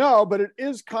answer is no, but it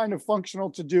is kind of functional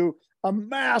to do a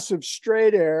massive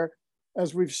straight air,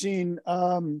 as we've seen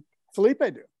Felipe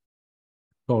do.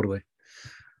 Totally.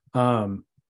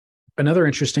 Another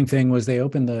interesting thing was they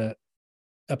opened the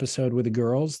episode with the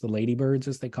girls, the ladybirds,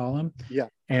 as they call them. Yeah.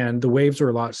 And the waves are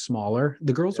a lot smaller.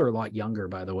 The girls are a lot younger,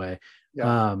 by the way.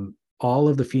 Yeah. All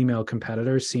of the female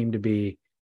competitors seem to be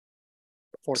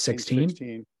 14,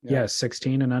 16. Yeah.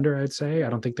 16 and under, I'd say. I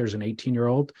don't think there's an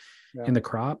 18-year-old in the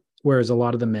crop, whereas a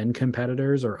lot of the men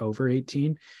competitors are over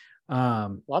 18. A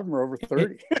lot of them are over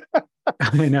 30.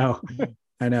 I know.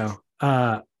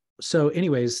 So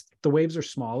anyways, the waves are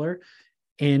smaller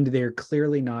and they're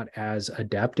clearly not as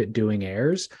adept at doing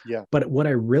airs. Yeah. But what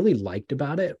I really liked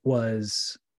about it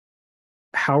was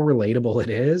how relatable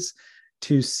it is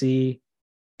to see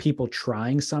people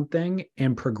trying something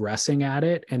and progressing at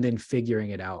it and then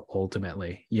figuring it out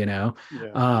ultimately, you know?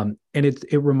 Yeah. And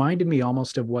it reminded me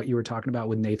almost of what you were talking about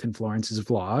with Nathan Florence's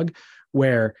vlog,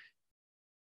 where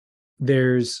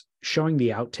there's showing the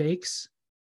outtakes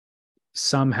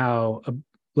somehow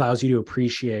allows you to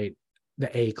appreciate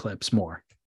the A clips more.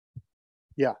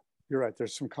 Yeah, you're right.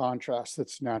 There's some contrast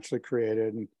that's naturally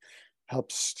created and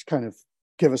helps kind of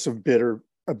give us a bigger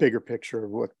picture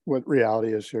of what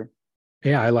reality is here.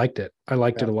 Yeah, I liked it. I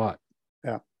liked it a lot.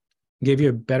 Yeah. Gave you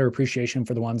a better appreciation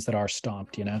for the ones that are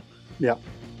stomped, you know? Yeah,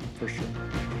 for sure.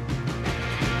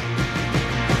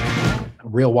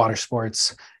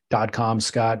 RealWatersports.com,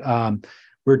 Scott.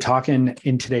 We're talking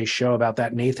in today's show about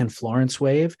that Nathan Florence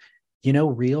wave. You know,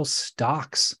 Real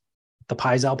stocks the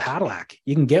Peisel Padillac.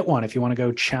 You can get one if you want to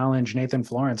go challenge Nathan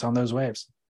Florence on those waves.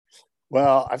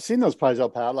 Well, I've seen those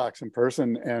Peisel Padillacs in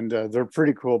person, and they're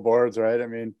pretty cool boards, right? I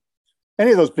mean,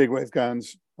 any of those big wave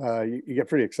guns, you get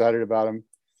pretty excited about them.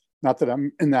 Not that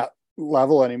I'm in that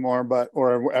level anymore,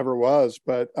 or ever was,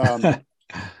 but you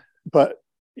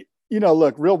know,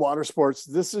 look, Real Water Sports,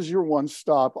 this is your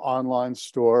one-stop online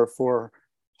store for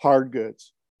hard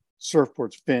goods,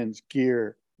 surfboards, fins,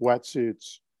 gear,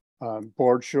 wetsuits,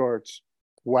 board shorts,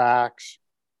 wax,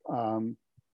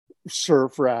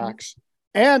 surf racks,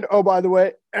 and, oh, by the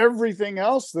way, everything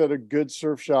else that a good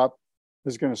surf shop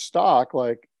is going to stock,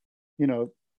 like, you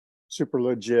know, super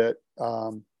legit.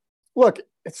 Look,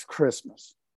 it's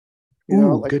Christmas. You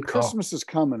know, like good call. Christmas is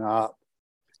coming up.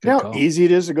 You know how easy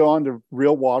it is to go on to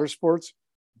Real Water Sports,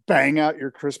 bang out your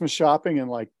Christmas shopping in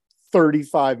like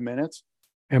 35 minutes.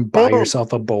 And buy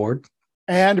yourself a board.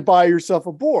 And buy yourself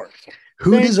a board.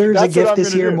 Who deserves a gift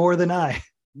this year more than I?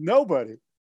 Nobody.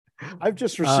 I've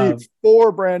just received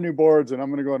 4 brand new boards, and I'm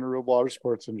going to go into Real Water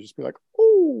Sports and just be like,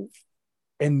 oh.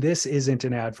 And this isn't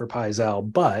an ad for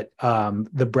Peisel, but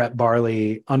the Brett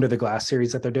Barley Under the Glass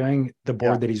series that they're doing, the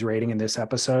board that he's rating in this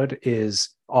episode is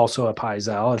also a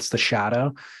Peisel. It's the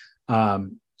Shadow.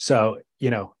 So,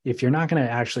 you know, if you're not going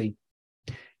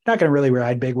to really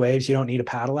ride big waves, you don't need a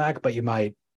Padillac, but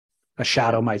a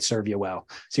Shadow might serve you well.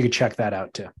 So you can check that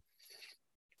out too.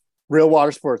 Real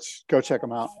Water Sports. Go check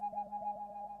them out.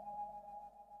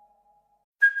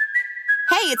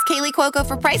 Hey, it's Kaylee Cuoco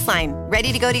for Priceline.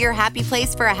 Ready to go to your happy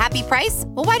place for a happy price?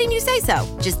 Well, why didn't you say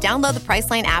so? Just download the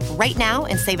Priceline app right now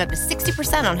and save up to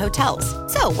 60% on hotels.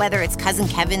 So whether it's Cousin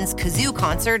Kevin's Kazoo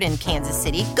Concert in Kansas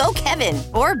City, go Kevin,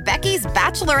 or Becky's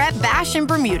Bachelorette Bash in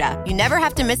Bermuda, you never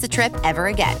have to miss a trip ever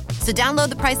again. So download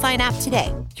the Priceline app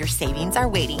today. Your savings are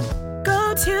waiting.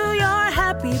 Go to your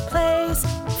happy place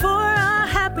for a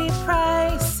happy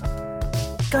price.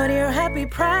 Go to your happy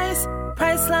price,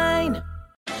 Priceline.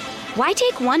 Why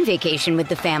take one vacation with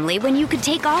the family when you could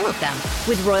take all of them?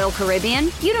 With Royal Caribbean,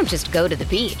 you don't just go to the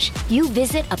beach. You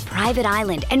visit a private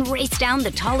island and race down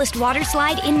the tallest water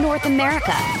slide in North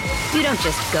America. You don't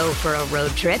just go for a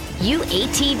road trip. You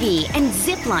ATV and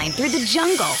zip line through the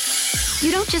jungle.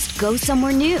 You don't just go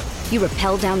somewhere new. You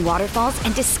rappel down waterfalls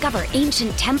and discover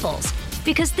ancient temples.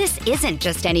 Because this isn't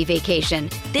just any vacation.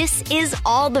 This is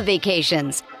all the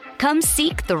vacations. Come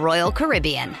seek the Royal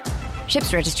Caribbean.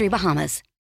 Ships Registry, Bahamas.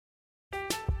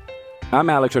 I'm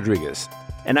Alex Rodriguez.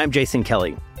 And I'm Jason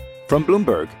Kelly. From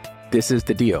Bloomberg, this is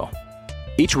The Deal.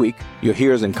 Each week, you'll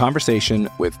hear us in conversation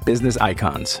with business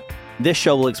icons. This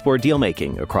show will explore deal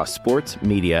making across sports,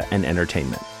 media, and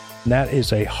entertainment. That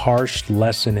is a harsh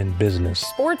lesson in business.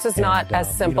 Sports is not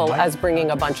as simple as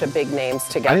bringing a bunch of big names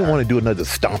together. I didn't want to do another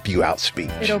stomp you out speech.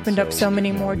 It opened up so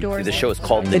many more doors. The show is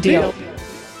called The Deal.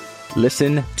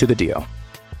 Listen to The Deal.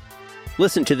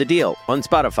 Listen to The Deal on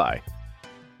Spotify.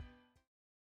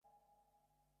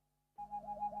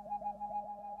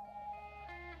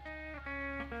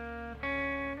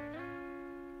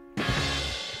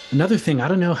 Another thing, I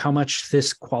don't know how much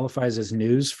this qualifies as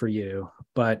news for you,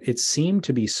 but it seemed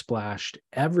to be splashed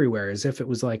everywhere as if it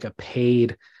was like a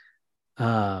paid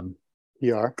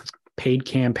paid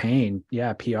campaign.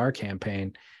 Yeah, PR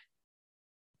campaign.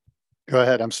 Go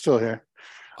ahead. I'm still here.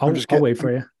 I'll wait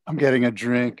for you. I'm getting a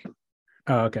drink.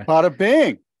 Oh, okay. Bada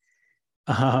bing.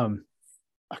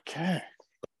 Okay.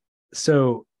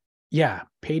 So, yeah,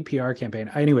 paid PR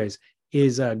campaign. Anyways,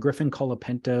 is Griffin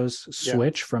Colapinto's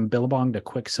switch from Billabong to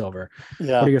Quicksilver.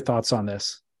 Yeah. What are your thoughts on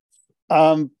this?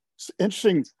 It's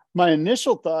interesting. My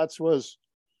initial thoughts was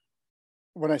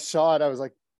when I saw it, I was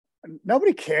like,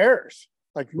 nobody cares.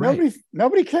 Like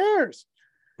nobody cares.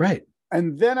 Right.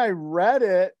 And then I read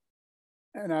it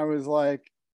and I was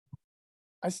like,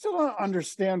 I still don't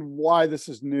understand why this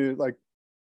is new. Like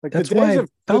that's the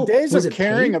days of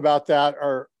caring about that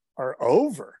are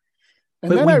over.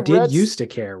 And but we did used to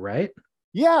care, right?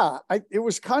 Yeah, it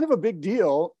was kind of a big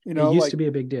deal. You know, it used to be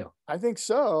a big deal. I think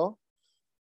so.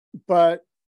 But,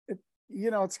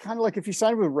 it's kind of like if you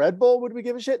signed with Red Bull, would we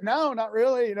give a shit? No, not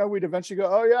really. You know, we'd eventually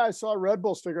go, oh, yeah, I saw a Red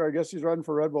Bull sticker. I guess he's running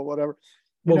for Red Bull, whatever.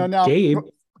 Well, now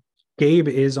Gabe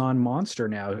is on Monster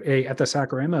now. At the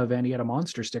Sakuraba event, he had a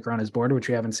Monster sticker on his board, which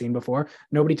we haven't seen before.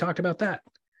 Nobody talked about that.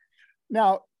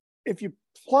 Now, if you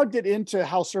plugged it into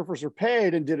how surfers are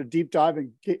paid and did a deep dive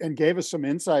and gave us some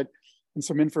insight and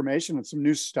some information and some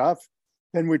new stuff,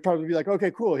 then we'd probably be like,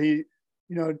 okay, cool.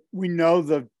 We know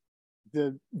the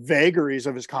vagaries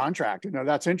of his contract.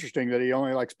 That's interesting that he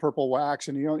only likes purple wax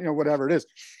and whatever it is.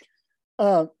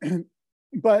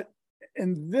 But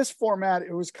in this format,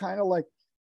 it was kind of like,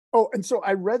 oh, and so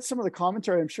I read some of the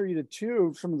commentary. I'm sure you did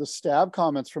too, some of the stab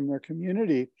comments from their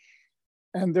community.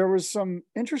 And there was some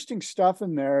interesting stuff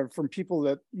in there from people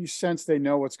that you sense they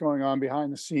know what's going on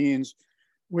behind the scenes,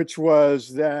 which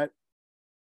was that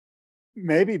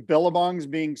maybe Billabong's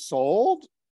being sold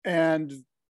and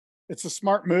it's a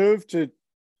smart move to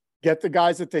get the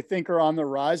guys that they think are on the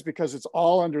rise because it's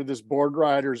all under this Board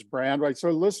Riders brand, right?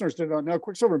 So listeners that don't know,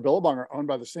 Quicksilver and Billabong are owned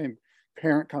by the same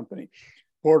parent company,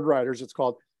 Board Riders it's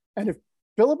called. And if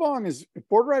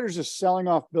Board Riders is selling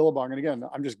off Billabong, and again,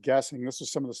 I'm just guessing, this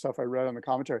is some of the stuff I read on the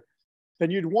commentary,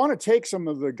 then you'd want to take some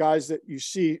of the guys that you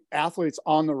see athletes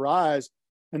on the rise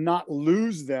and not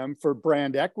lose them for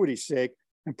brand equity's sake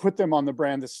and put them on the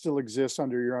brand that still exists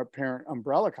under your parent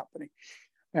umbrella company.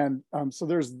 And so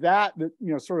there's that,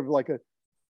 sort of like a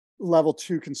level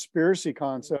 2 conspiracy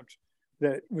concept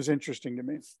that was interesting to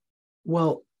me.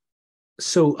 Well,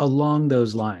 so along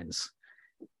those lines,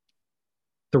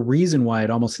 the reason why it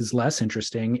almost is less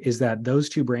interesting is that those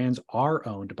two brands are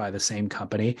owned by the same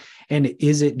company. And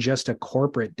is it just a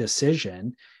corporate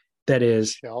decision that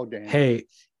is, hey,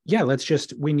 yeah,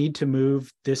 we need to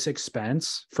move this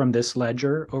expense from this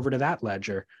ledger over to that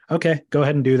ledger. Okay, go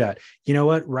ahead and do that. You know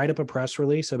what? Write up a press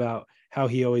release about how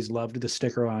he always loved the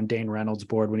sticker on Dane Reynolds'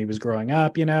 board when he was growing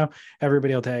up.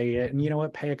 Everybody will tell you, and you know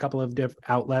what? Pay a couple of different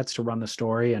outlets to run the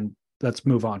story and let's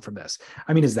move on from this.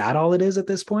 I mean, is that all it is at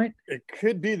this point? It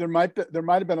could be. There might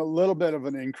have been a little bit of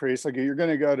an increase. Like you're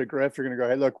going to go to Griff, you're going to go,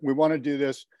 hey, look, we want to do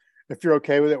this. If you're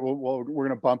okay with it, we're going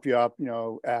to bump you up,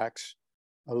 X,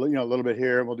 a little bit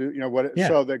here. And we'll do,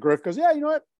 so that Griff goes, yeah, you know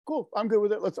what? Cool. I'm good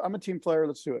with it. I'm a team player.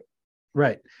 Let's do it.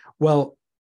 Right. Well,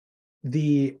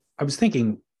 I was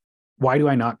thinking, why do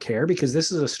I not care? Because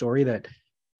this is a story that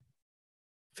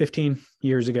 15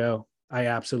 years ago, I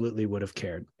absolutely would have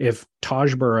cared. If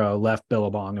Taj Burrow left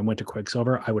Billabong and went to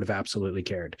Quicksilver, I would have absolutely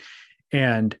cared.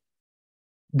 And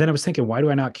then I was thinking, why do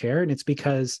I not care? And it's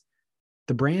because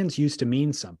the brands used to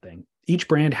mean something. Each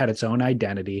brand had its own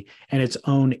identity and its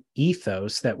own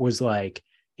ethos that was like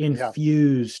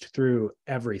infused through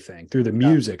everything, through the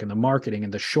music and the marketing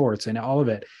and the shorts and all of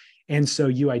it. And so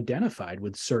you identified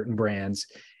with certain brands.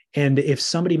 And if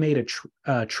somebody made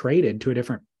traded to a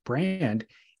different brand,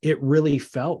 it really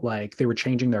felt like they were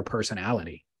changing their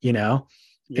personality,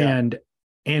 and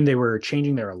they were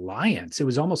changing their alliance. It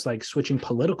was almost like switching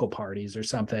political parties or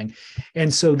something.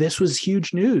 And so this was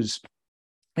huge news.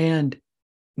 And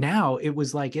now it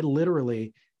was like, I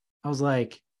was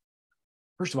like,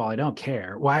 first of all, I don't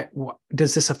care. Why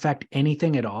does this affect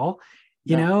anything at all?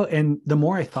 you know, and the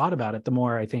more I thought about it, the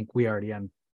more I think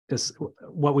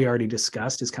what we already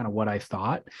discussed is kind of what I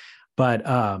thought. But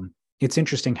it's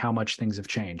interesting how much things have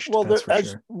changed. Well, that's for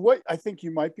sure. What I think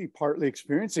you might be partly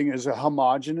experiencing is a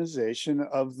homogenization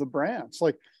of the brands.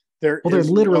 Like they're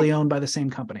literally owned by the same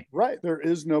company. Right. There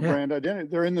is no brand identity.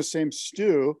 They're in the same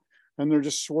stew and they're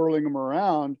just swirling them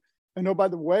around. And oh, by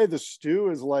the way, the stew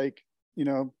is like,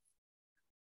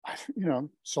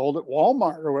 sold at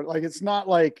Walmart or what. Like, it's not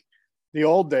like the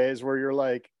old days where you're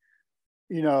like,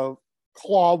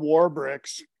 Claw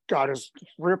Warbrick's got his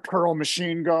rip curl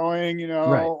machine going,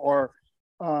 right. Or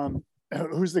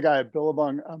who's the guy at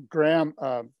Billabong? Graham,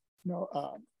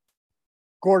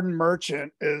 Gordon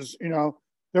Merchant is,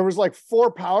 there was like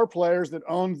 4 power players that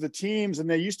owned the teams, and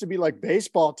they used to be like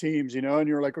baseball teams, and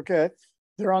you're like, okay,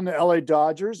 they're on the LA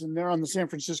Dodgers and they're on the San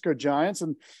Francisco Giants,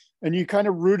 and you kind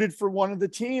of rooted for one of the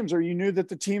teams, or you knew that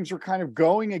the teams were kind of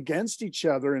going against each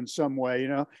other in some way,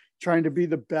 trying to be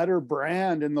the better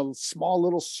brand in the small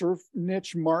little surf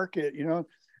niche market, and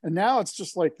now it's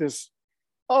just like this,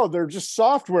 they're just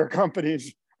software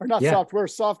companies, or not software,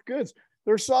 soft goods.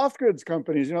 They're soft goods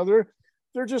companies,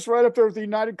 they're just right up there with the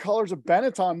United Colors of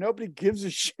Benetton. Nobody gives a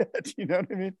shit. You know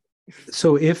what I mean?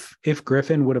 So if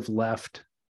Griffin would have left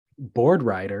Board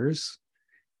Riders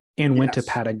and went to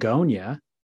Patagonia,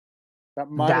 that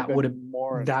would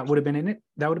have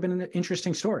been an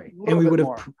interesting story. And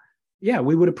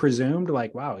we would have presumed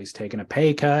like, wow, he's taking a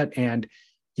pay cut, and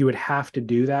you would have to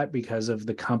do that because of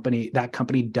the company. That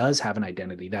company does have an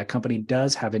identity. That company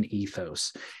does have an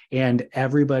ethos, and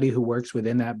everybody who works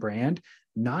within that brand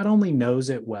not only knows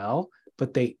it well,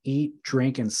 but they eat,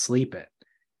 drink, and sleep it.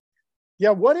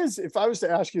 Yeah. If I was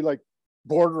to ask you, like,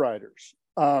 Board Riders,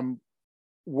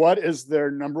 what is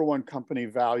their number one company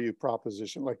value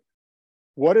proposition? Like,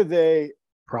 what do they?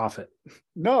 Profit.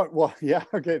 No. Well, yeah.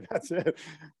 Okay. That's it.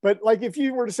 But like, if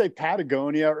you were to say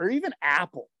Patagonia or even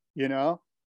Apple,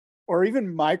 or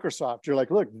even Microsoft, you're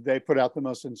like, look, they put out the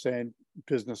most insane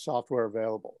business software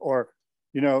available, or,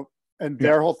 and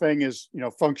their whole thing is,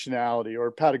 functionality,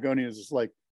 or Patagonia is just like,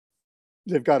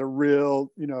 they've got a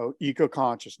real, eco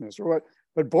consciousness or what,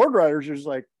 but Board Riders is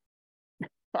like,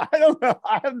 I don't know.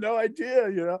 I have no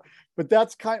idea, but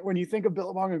that's when you think of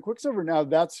Billabong and Quiksilver now,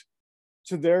 that's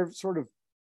to their sort of,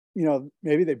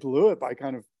 maybe they blew it by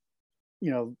kind of,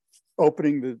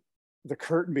 opening the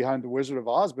curtain behind the Wizard of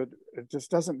Oz, but it just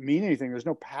doesn't mean anything. There's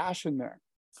no passion there.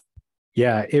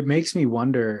 Yeah. It makes me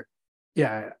wonder.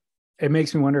 Yeah. It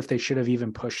makes me wonder if they should have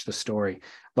even pushed the story.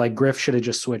 Like Griff should have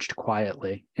just switched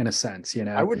quietly in a sense,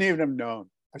 I wouldn't even have known.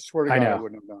 I swear to God, I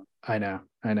wouldn't have known.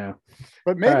 I know.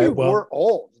 But maybe we're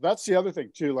old. That's the other thing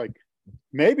too. Like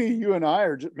maybe you and I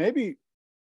are just, maybe,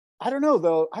 I don't know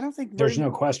though. I don't think there's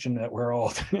no question that we're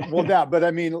old. Well, yeah, but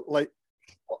I mean, like,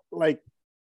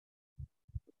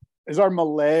 is our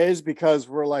malaise because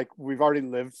we're like, we've already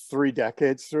lived 3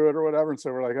 decades through it or whatever. And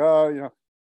so we're like,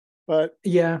 but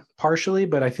yeah, partially,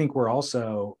 but I think we're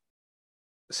also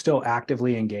still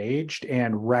actively engaged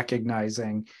and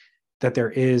recognizing that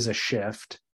there is a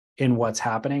shift in what's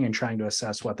happening and trying to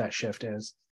assess what that shift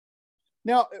is.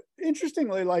 Now,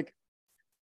 interestingly, like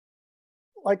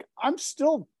I'm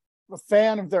still a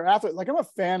fan of their athlete. Like I'm a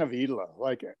fan of Idla.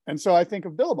 Like, and so I think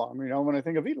of Billabong, when I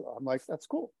think of Idla, I'm like, that's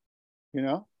cool.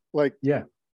 Like, yeah.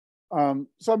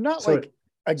 So I'm not so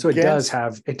it does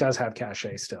have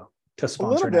cachet still to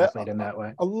sponsor an athlete in that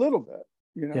way. A little bit,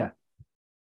 Yeah.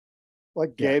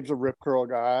 Like Gabe's a rip curl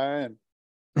guy,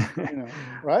 and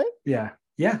right? Yeah,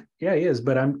 he is.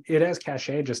 But it has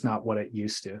cachet, just not what it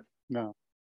used to. No.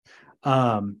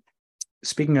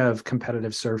 Speaking of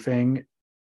competitive surfing,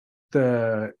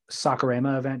 the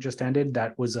Sakurama event just ended.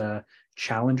 That was a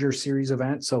Challenger Series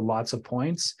event, so lots of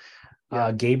points.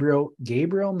 Yeah. Gabriel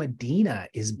Medina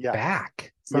is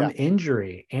back from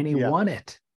injury, and he won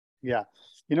it. Yeah.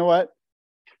 You know what?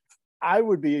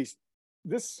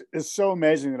 This is so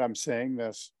amazing that I'm saying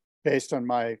this based on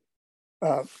my,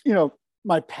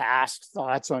 my past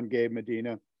thoughts on Gabe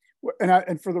Medina.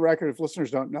 And for the record, if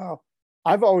listeners don't know,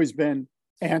 I've always been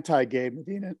anti-Gabe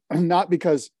Medina, not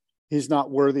because he's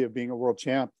not worthy of being a world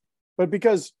champ, but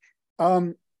because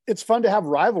it's fun to have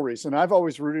rivalries. And I've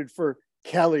always rooted for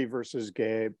Kelly versus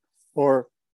Gabe, or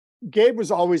Gabe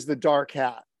was always the dark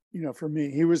hat, for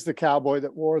me. He was the cowboy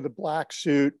that wore the black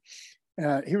suit.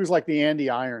 He was like the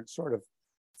Andy Irons sort of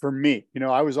for me.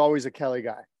 I was always a Kelly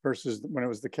guy versus when it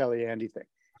was the Kelly Andy thing.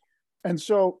 And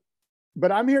so,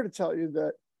 but I'm here to tell you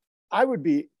that I would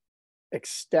be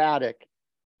ecstatic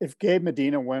if Gabe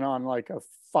Medina went on like a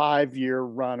 5-year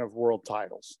run of world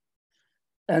titles.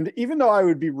 And even though I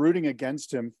would be rooting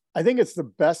against him, I think it's the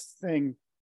best thing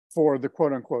for the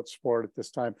quote unquote sport at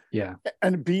this time. Yeah.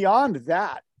 And beyond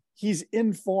that, he's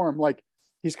in form. Like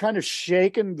he's kind of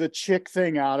shaken the chick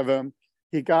thing out of him.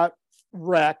 He got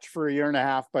wrecked for a year and a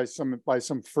half by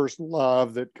some first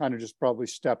love that kind of just probably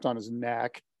stepped on his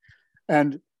neck.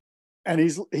 And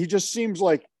he just seems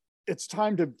like it's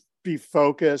time to be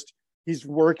focused. He's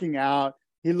working out.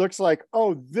 He looks like,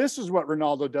 oh, this is what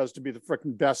Ronaldo does to be the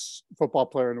freaking best football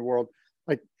player in the world.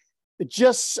 Like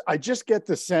I just get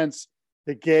the sense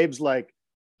that Gabe's like,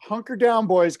 hunker down,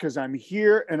 boys, because I'm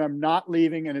here and I'm not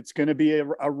leaving, and it's going to be a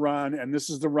run, and this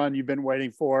is the run you've been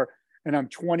waiting for. And I'm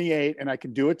 28 and I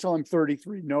can do it till I'm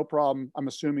 33. No problem. I'm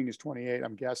assuming he's 28.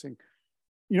 I'm guessing.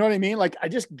 You know what I mean? Like, I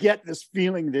just get this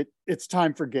feeling that it's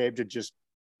time for Gabe to just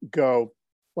go,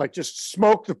 like, just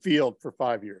smoke the field for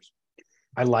 5 years.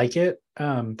 I like it.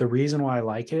 The reason why I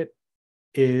like it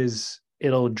is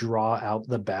it'll draw out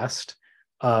the best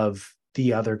of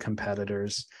the other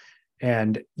competitors.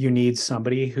 And you need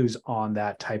somebody who's on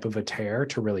that type of a tear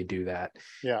to really do that.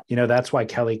 Yeah. You know, that's why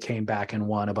Kelly came back and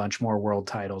won a bunch more world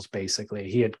titles. Basically,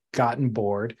 he had gotten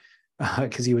bored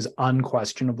because he was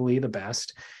unquestionably the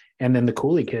best. And then the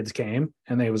Cooley kids came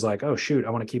and they was like, oh, shoot, I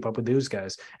want to keep up with those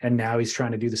guys. And now he's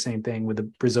trying to do the same thing with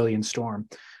the Brazilian Storm.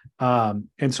 And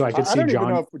so I could see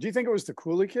John. Do you think it was the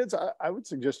Cooley kids? I would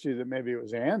suggest to you that maybe it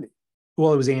was Andy.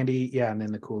 Well, it was Andy. Yeah. And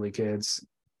then the Cooley kids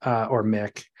or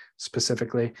Mick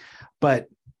specifically. But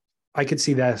I could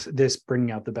see this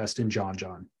bringing out the best in John,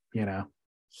 you know?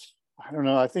 I don't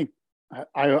know. I think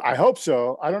I hope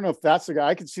so. I don't know if that's the guy.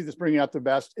 I could see this bringing out the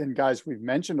best in guys we've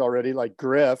mentioned already, like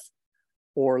Griff,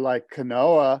 or like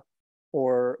Kanoa,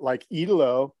 or like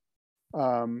Idolo.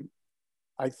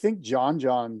 I think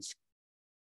John's,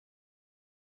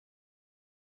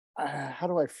 how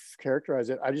do I characterize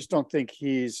it? I just don't think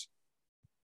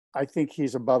I think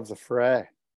he's above the fray,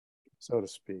 so to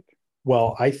speak.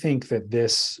 Well, I think that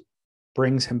this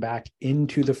brings him back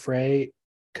into the fray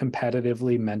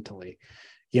competitively, mentally.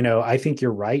 You know, I think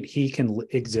you're right. He can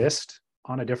exist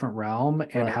on a different realm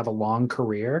and have a long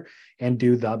career and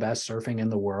do the best surfing in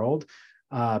the world,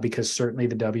 because certainly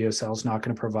the WSL is not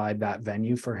going to provide that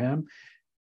venue for him.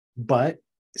 But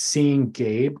seeing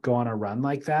Gabe go on a run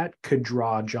like that could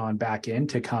draw John back in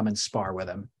to come and spar with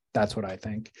him. That's what I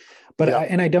think. But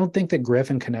I don't think that Griff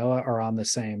and Kanoa are on the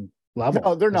same level.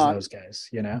 No, they're not. Those guys,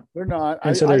 you know, they're not.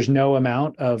 And so there's no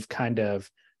amount of kind of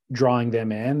drawing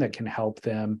them in that can help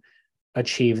them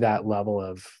achieve that level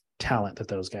of talent that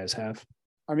those guys have.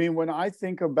 I mean, when I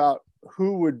think about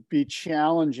who would be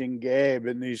challenging Gabe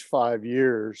in these 5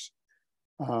 years,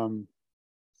 you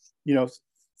know,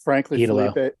 frankly,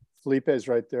 Felipe is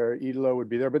right there. Idolo would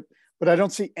be there, but I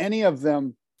don't see any of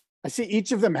them. I see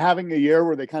each of them having a year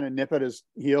where they kind of nip at his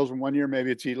heels, and 1 year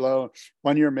maybe it's Idolo,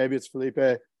 1 year maybe it's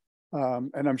Felipe,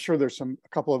 and I'm sure there's a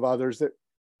couple of others that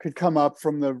could come up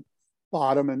from the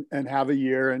bottom and have a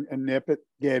year and nip at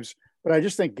Gabe's. But I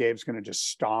just think Gabe's going to just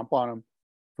stomp on him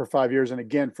for 5 years. And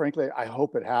again, frankly, I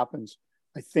hope it happens.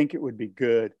 I think it would be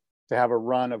good to have a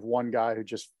run of one guy who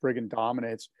just friggin'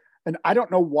 dominates. And I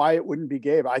don't know why it wouldn't be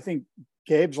Gabe. I think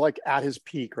Gabe's like at his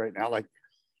peak right now. Like,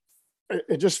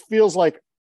 it just feels like,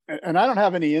 and I don't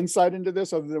have any insight into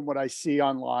this other than what I see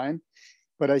online,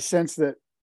 but I sense that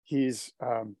he's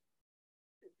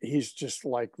just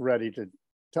like ready to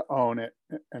own it.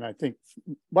 And I think,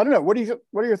 I don't know. What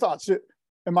are your thoughts?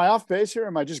 Am I off base here?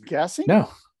 Am I just guessing?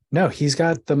 No, he's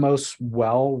got the most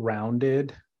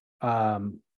well-rounded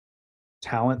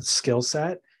talent skill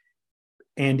set.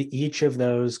 And each of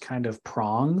those kind of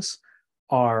prongs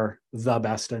are the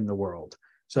best in the world.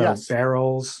 So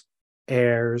barrels,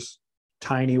 airs,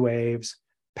 tiny waves,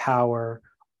 power,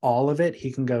 all of it,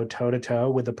 he can go toe to toe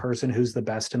with the person who's the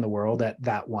best in the world at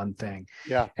that one thing.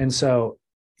 Yeah. And so,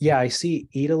 yeah, I see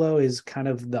Idolo is kind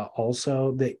of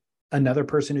another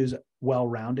person who's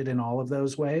well-rounded in all of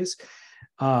those ways.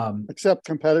 Except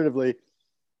competitively,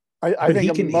 I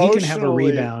think he can have a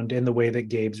rebound in the way that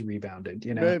Gabe's rebounded,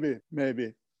 you know?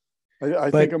 Maybe.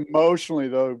 I think emotionally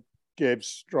though, Gabe's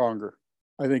stronger.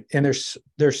 I think, and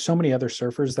there's so many other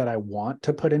surfers that I want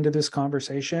to put into this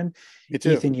conversation. Me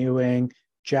too. Ethan Ewing,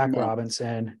 Jack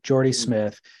Robinson, Jordy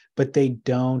Smith, but they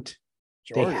haven't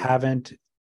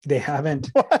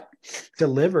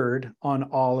delivered on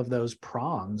all of those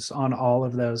prongs, on all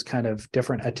of those kind of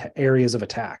different areas of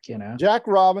attack, you know. Jack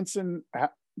Robinson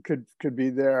could be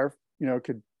there, you know,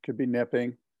 could be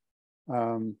nipping.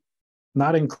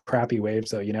 Not in crappy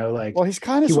waves though, you know, like, well, he's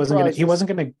kind of, he wasn't going to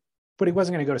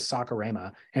go to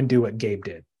Sakurama and do what Gabe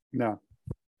did. No,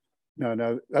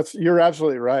 you're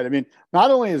absolutely right. I mean, not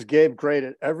only is Gabe great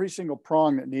at every single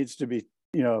prong that needs to be,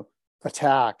 you know,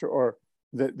 attacked or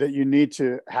that you need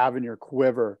to have in your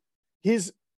quiver,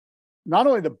 he's not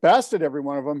only the best at every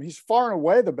one of them, he's far and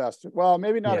away the best. Well,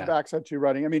 maybe not at backside two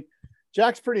running. I mean,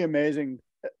 Jack's pretty amazing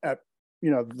at,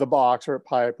 the box or at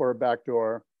pipe or a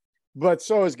backdoor, but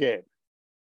so is Gabe.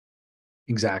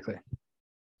 Exactly.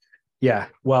 Yeah.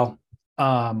 Well,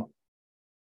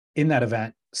 in that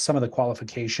event, some of the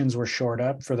qualifications were shored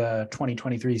up for the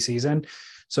 2023 season.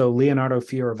 So Leonardo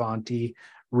Fioravanti,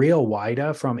 Rio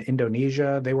Waida from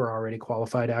Indonesia, they were already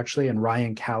qualified actually, and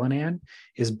Ryan Callanan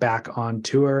is back on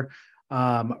tour.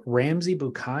 Ramsey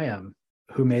Bukhayam,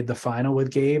 who made the final with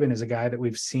Gabe and is a guy that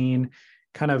we've seen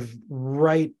kind of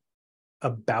right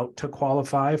about to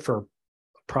qualify for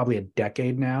probably a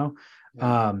decade now.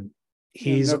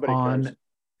 He's on cares.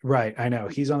 Right. I know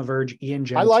he's on the verge. Ian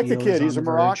Gentile, I like the kid. He's a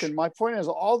Moroccan. My point is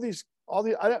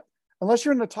unless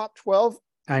you're in the top 12,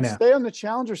 I know. Stay on the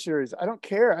Challenger Series. I don't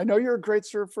care. I know you're a great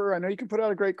surfer. I know you can put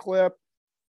out a great clip,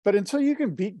 but until you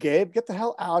can beat Gabe, get the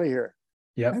hell out of here.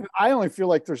 Yeah. I only feel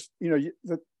like there's,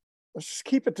 let's just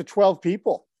keep it to 12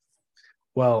 people.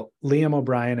 Well, Liam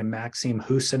O'Brien and Maxime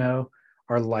Husino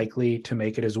are likely to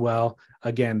make it as well.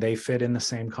 Again, they fit in the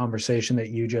same conversation that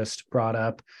you just brought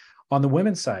up. On the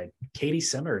women's side, Katie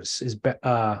Simmers is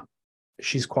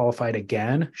she's qualified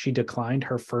again. She declined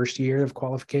her first year of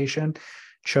qualification,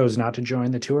 chose not to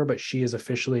join the tour, but she has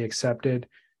officially accepted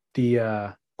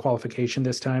the qualification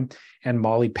this time. And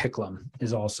Molly Picklum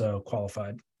is also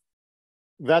qualified.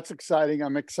 That's exciting.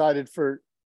 I'm excited for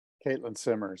Caitlin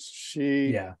Simmers.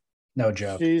 No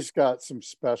joke. She's got some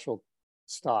special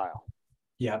style.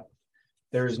 Yeah,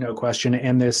 there is no question.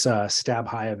 And this Stab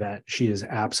High event, she is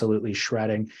absolutely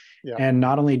shredding. Yeah. And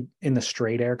not only in the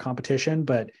straight air competition,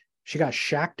 but she got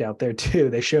shacked out there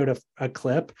too. They showed a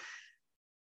clip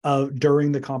of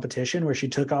during the competition where she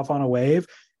took off on a wave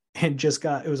and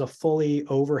it was a fully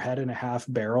overhead and a half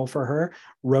barrel for her,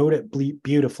 rode it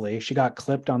beautifully. She got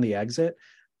clipped on the exit,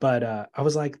 but I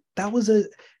was like, that was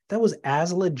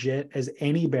as legit as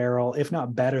any barrel, if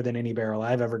not better than any barrel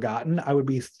I've ever gotten. I would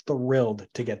be thrilled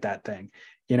to get that thing,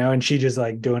 and she just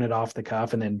like doing it off the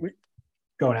cuff and then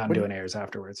going out and doing airs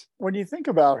afterwards. When you think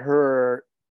about her,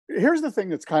 here's the thing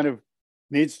that's kind of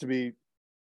needs to be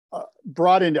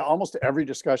brought into almost every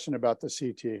discussion about the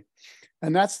CT,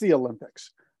 and that's the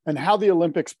Olympics and how the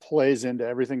Olympics plays into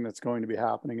everything that's going to be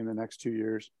happening in the next 2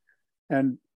 years.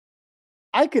 And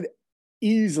I could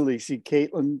easily see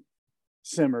Caitlin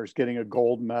Simmers getting a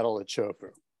gold medal at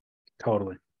Chopu.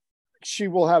 Totally. She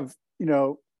will have,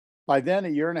 by then, a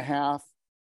year and a half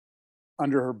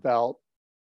under her belt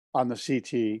on the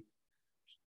CT.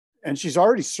 And she's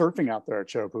already surfing out there at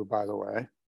Chopu, by the way.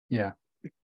 Yeah.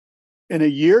 In a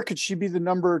year, could she be the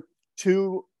number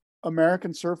 2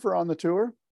 American surfer on the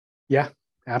tour? Yeah,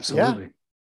 absolutely. Yeah.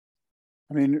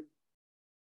 I mean,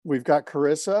 we've got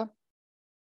Carissa,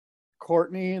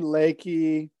 Courtney,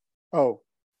 Lakey,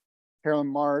 Carolyn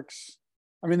Marks.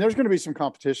 I mean, there's going to be some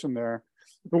competition there.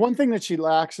 The one thing that she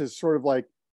lacks is sort of like,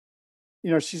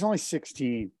 she's only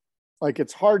 16. Like,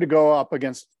 it's hard to go up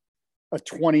against a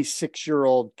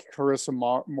 26-year-old Carissa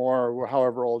Moore, or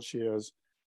however old she is.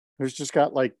 Who's just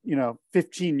got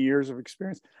 15 years of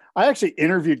experience. I actually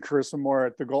interviewed Carissa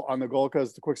Moore on the Gold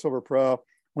Coast, the Quicksilver Pro,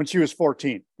 when she was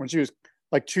 14, when she was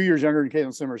like 2 years younger than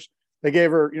Caitlin Simmers. They gave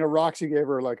her, Roxy gave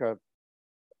her like a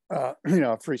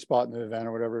free spot in the event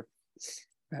or whatever.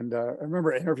 And I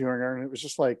remember interviewing her, and it was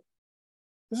just like,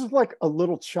 this is like a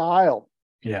little child.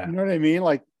 Yeah. You know what I mean?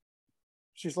 Like,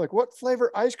 she's like, what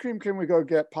flavor ice cream can we go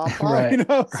get, Papa? Right.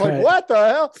 It's like, what the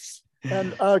hell?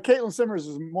 And Caitlin Simmers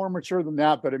is more mature than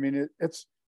that, but I mean, there's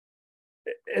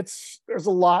a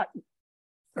lot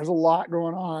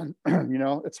going on.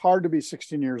 It's hard to be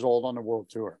 16 years old on the world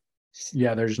tour.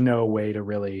 Yeah, there's no way to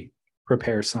really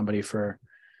prepare somebody for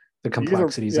the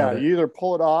complexities of it. You either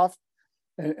pull it off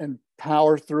and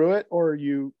power through it, or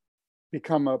you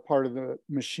become a part of the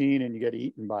machine and you get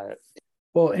eaten by it.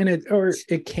 Well,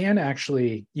 it can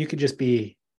actually, you could just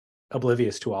be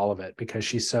oblivious to all of it because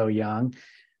she's so young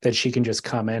that she can just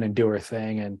come in and do her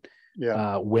thing and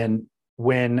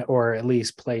win or at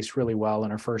least place really well in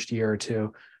her first year or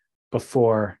two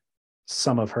before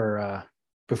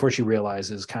before she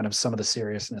realizes kind of some of the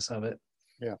seriousness of it.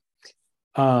 Yeah.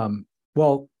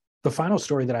 Well, the final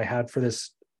story that I had for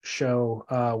this show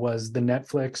was the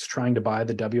Netflix trying to buy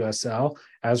the WSL,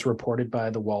 as reported by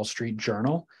the Wall Street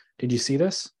Journal. Did you see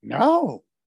this? No.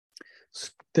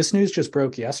 This news just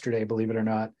broke yesterday, believe it or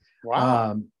not.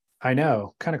 Wow. I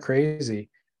know, kind of crazy.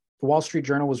 The Wall Street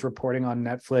Journal was reporting on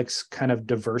Netflix kind of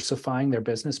diversifying their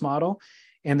business model,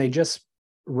 and they just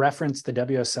referenced the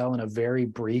WSL in a very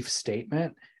brief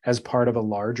statement as part of a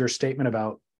larger statement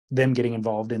about them getting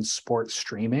involved in sports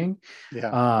streaming.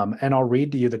 Yeah. And I'll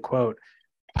read to you the quote,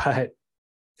 but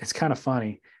it's kind of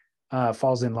funny.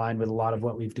 Falls in line with a lot of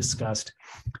what we've discussed.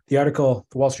 The article,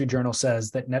 the Wall Street Journal,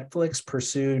 says that Netflix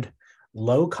pursued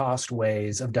low-cost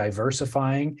ways of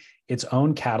diversifying its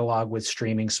own catalog with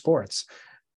streaming sports.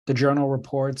 The journal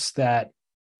reports that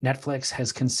Netflix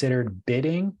has considered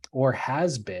bidding or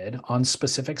has bid on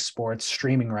specific sports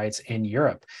streaming rights in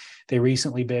Europe. They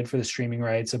recently bid for the streaming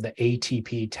rights of the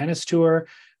ATP tennis tour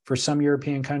for some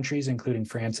European countries, including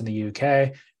France and the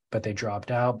UK, but they dropped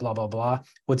out, blah, blah, blah.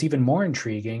 What's even more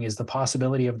intriguing is the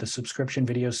possibility of the subscription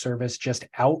video service just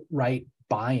outright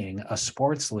buying a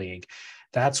sports league.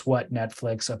 That's what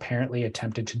Netflix apparently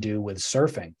attempted to do with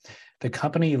surfing. The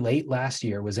company late last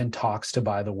year was in talks to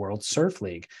buy the World Surf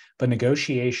League, but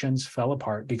negotiations fell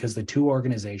apart because the two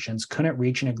organizations couldn't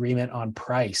reach an agreement on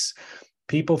price.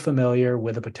 People familiar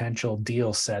with a potential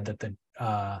deal said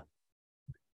that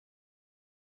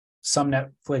some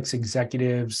Netflix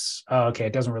executives,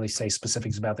 it doesn't really say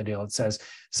specifics about the deal. It says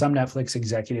some Netflix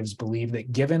executives believe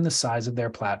that given the size of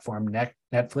their platform,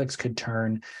 Netflix could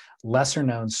turn lesser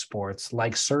known sports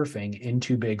like surfing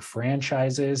into big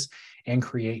franchises and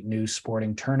create new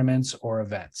sporting tournaments or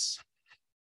events.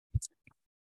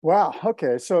 Wow.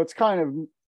 Okay. So it's kind of,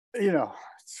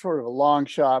 it's sort of a long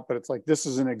shot, but it's like, this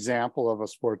is an example of a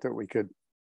sport that we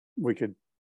could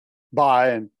buy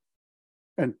and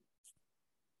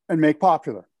make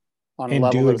popular on a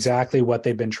level do exactly what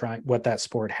that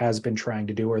sport has been trying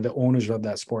to do, or the owners of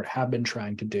that sport have been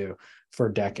trying to do for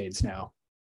decades now.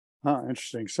 Huh,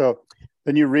 interesting. So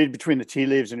then you read between the tea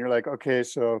leaves and you're like, okay,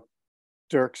 so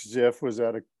Dirk Ziff was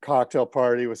at a cocktail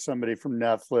party with somebody from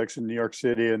Netflix in New York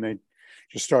City, and they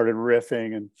just started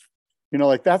riffing, and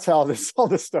like that's how all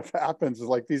this stuff happens. Is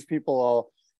like these people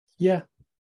all,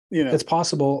 it's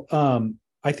possible.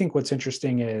 I think what's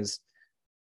interesting is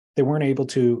they weren't able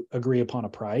to agree upon a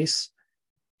price,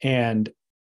 and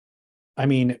I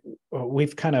mean,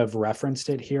 we've kind of referenced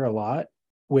it here a lot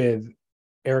with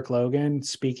Eric Logan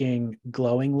speaking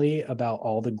glowingly about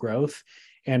all the growth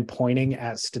and pointing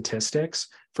at statistics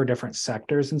for different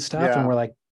sectors and stuff. Yeah. And we're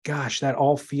like, gosh, that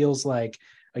all feels like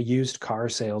a used car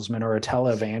salesman or a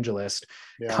televangelist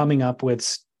coming up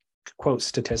with quote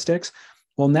statistics.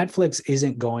 Well, Netflix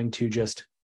isn't going to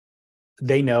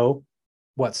they know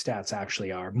what stats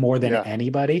actually are more than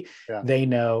anybody. Yeah. They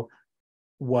know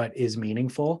what is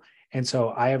meaningful. And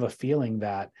so I have a feeling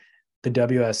that the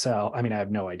WSL, I mean, I have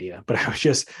no idea, but I would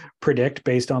just predict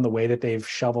based on the way that they've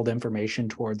shoveled information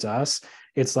towards us.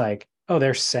 It's like, oh,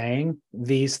 they're saying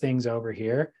these things over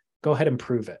here. Go ahead and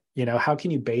prove it. How can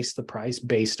you base the price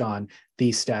based on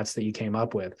these stats that you came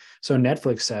up with? So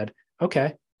Netflix said,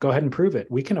 okay, go ahead and prove it.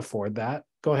 We can afford that.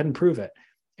 Go ahead and prove it.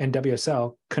 And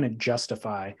WSL couldn't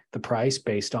justify the price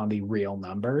based on the real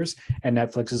numbers. And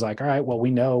Netflix is like, all right, well, we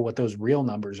know what those real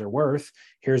numbers are worth.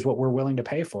 Here's what we're willing to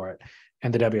pay for it.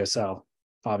 And the WSL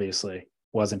obviously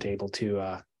wasn't able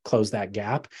to close that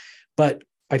gap. But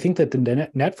I think that the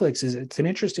Netflix it's an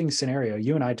interesting scenario.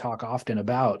 You and I talk often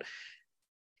about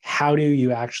how do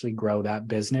you actually grow that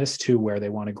business to where they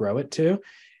want to grow it to.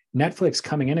 Netflix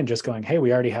coming in and just going, hey,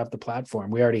 we already have the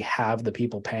platform. We already have the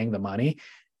people paying the money.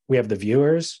 We have the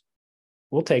viewers.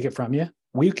 We'll take it from you.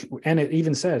 And it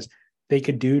even says they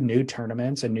could do new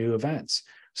tournaments and new events.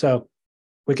 So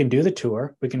we can do the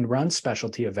tour. We can run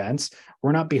specialty events.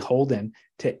 We're not beholden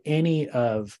to any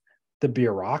of the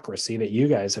bureaucracy that you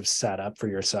guys have set up for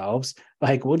yourselves.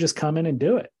 Like, we'll just come in and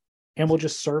do it, and we'll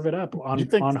just serve it up on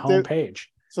homepage.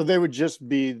 So they would just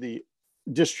be the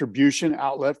distribution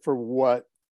outlet for what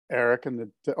Eric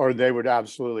or they would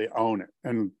absolutely own it.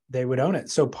 And they would own it.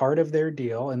 So part of their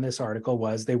deal in this article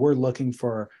was they were looking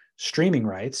for streaming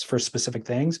rights for specific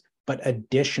things, but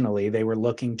additionally, they were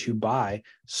looking to buy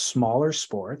smaller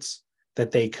sports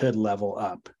that they could level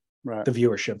up the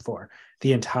viewership for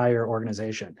the entire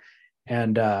organization.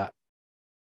 And I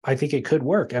think it could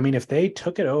work. I mean, if they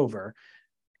took it over,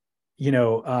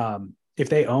 if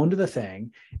they owned the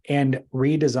thing and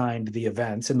redesigned the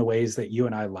events in the ways that you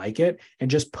and I like it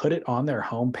and just put it on their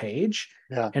homepage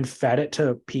and fed it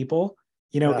to people,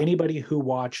 anybody who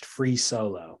watched Free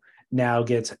Solo now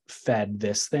gets fed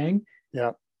this thing.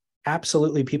 Yeah.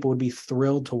 Absolutely, people would be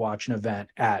thrilled to watch an event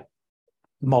at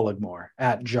Mullaghmore,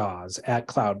 at Jaws, at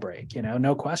Cloudbreak,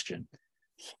 no question.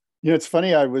 It's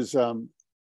funny. I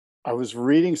was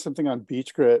reading something on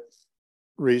Beach Grit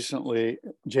recently.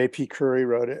 JP Curry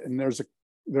wrote it, and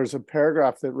there's a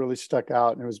paragraph that really stuck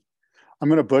out, and I'm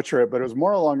going to butcher it, but it was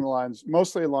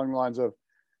mostly along the lines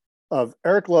of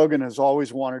Eric Logan has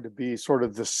always wanted to be sort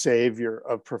of the savior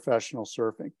of professional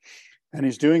surfing. And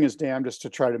he's doing his damnedest to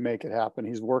try to make it happen.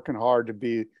 He's working hard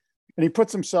and he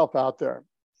puts himself out there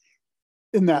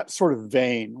in that sort of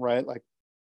vein, right? Like,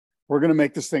 We're going to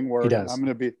make this thing work. He does. I'm going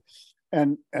to be,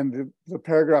 and the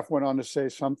paragraph went on to say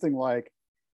something like,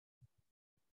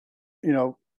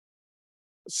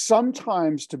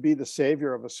 sometimes to be the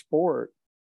savior of a sport,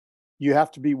 you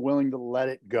have to be willing to let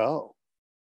it go.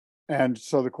 And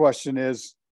so the question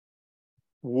is,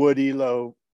 would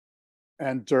Elo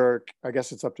and Dirk, I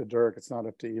guess it's up to Dirk, it's not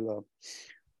up to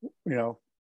Elo,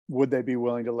 would they be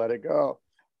willing to let it go?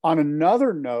 On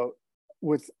another note,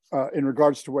 with in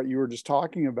regards to what you were just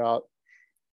talking about,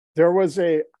 there was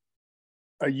a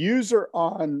user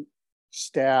on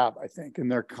Stab, I think, in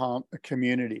their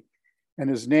community, and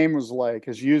his username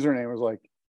was like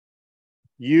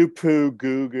you poo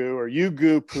goo goo or you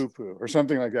goo poo poo or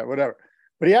something like that, whatever.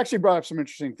 But he actually brought up some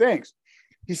interesting things.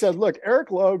 He said, look, Eric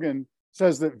Logan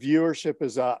says that viewership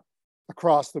is up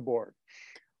across the board.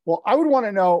 Well, I would want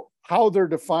to know how they're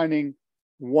defining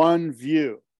one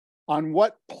view, on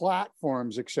what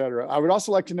platforms, et cetera. I would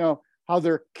also like to know how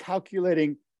they're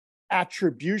calculating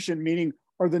attribution, meaning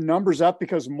are the numbers up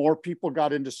because more people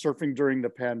got into surfing during the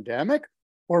pandemic,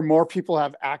 or more people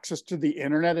have access to the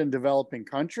internet in developing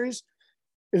countries?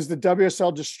 Is the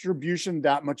WSL distribution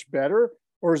that much better,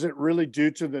 or is it really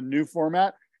due to the new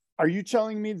format? Are you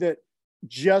telling me that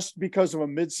just because of a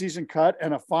mid-season cut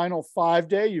and a final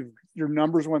 5-day, your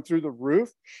numbers went through the roof?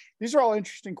 These are all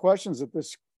interesting questions that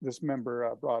this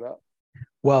member brought up.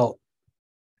 Well,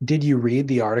 did you read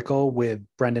the article with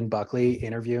Brendan Buckley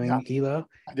interviewing Elo?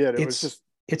 I did.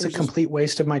 It's a complete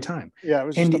waste of my time. Yeah, it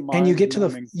was and you get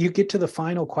to the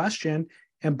final question,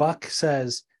 and Buck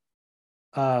says,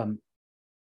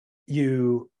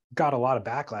 you got a lot of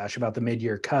backlash about the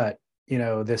mid-year cut,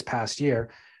 this past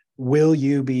year. Will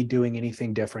you be doing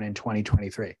anything different in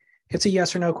 2023? It's a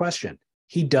yes or no question.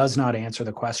 He does not answer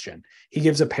the question. He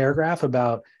gives a paragraph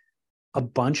about a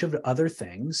bunch of other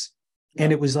things. Yeah.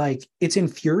 And it was like, it's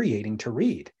infuriating to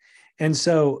read. And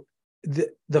so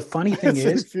the funny thing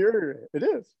is,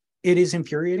 it is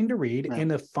infuriating to read. Yeah. And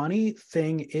the funny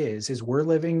thing is we're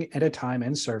living at a time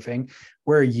in surfing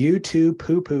where YouTube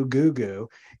poo poo goo goo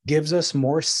gives us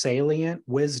more salient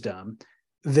wisdom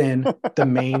than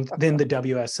than the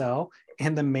WSL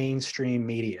and the mainstream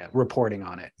media reporting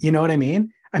on it. You know what I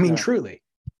mean? Truly.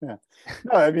 Yeah.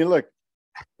 No, look,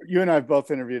 you and I have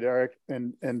both interviewed Eric,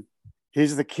 and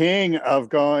he's the king of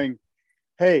going,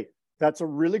 hey, that's a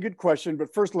really good question,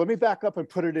 but first let me back up and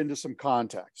put it into some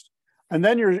context. And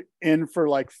then you're in for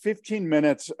like 15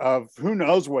 minutes of who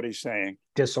knows what he's saying.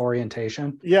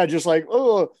 Disorientation. Yeah, just like,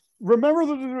 remember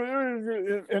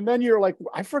and then you're like,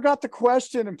 I forgot the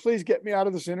question, and please get me out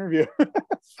of this interview.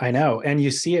 I know. And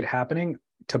you see it happening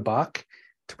to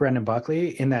Brendan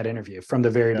Buckley in that interview from the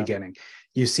very beginning.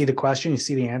 You see the question, you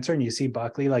see the answer, and you see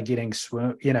Buckley like getting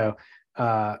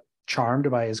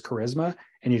charmed by his charisma,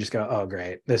 and you just go, oh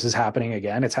great, this is happening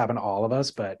again. It's happened to all of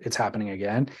us, but it's happening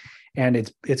again.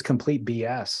 And it's complete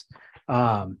BS.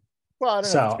 Well, I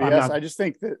don't know if it's BS. I just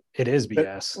think that it is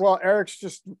BS. Well, Eric's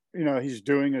just, he's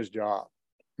doing his job.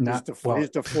 He's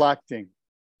deflecting.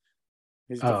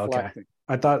 He's deflecting. Okay.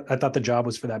 I thought the job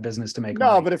was for that business to make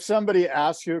money. No, but if somebody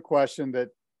asks you a question that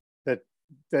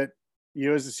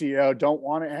you as the CEO don't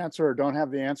want to answer or don't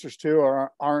have the answers to,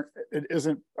 or it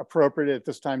isn't appropriate at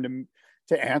this time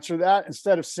to answer that,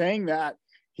 instead of saying that,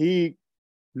 he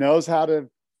knows how to,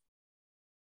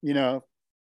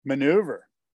 maneuver.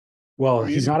 Well,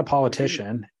 he's not a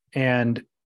politician, and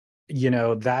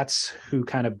that's who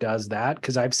kind of does that,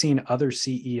 because I've seen other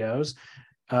CEOs.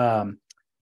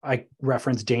 I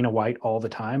reference Dana White all the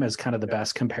time as kind of the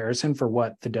best comparison for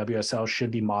what the WSL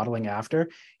should be modeling after.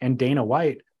 And Dana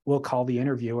White will call the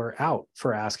interviewer out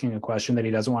for asking a question that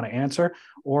he doesn't want to answer,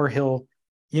 or he'll,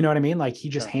 you know what I mean? Like he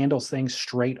just handles things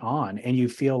straight on, and you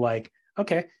feel like,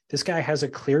 okay, this guy has a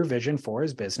clear vision for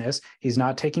his business. He's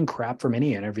not taking crap from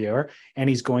any interviewer, and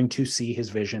he's going to see his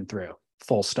vision through,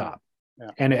 full stop. Yeah.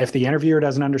 And if the interviewer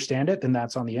doesn't understand it, then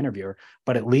that's on the interviewer.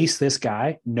 But at least this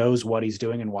guy knows what he's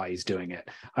doing and why he's doing it.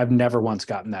 I've never once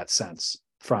gotten that sense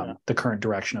from the current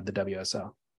direction of the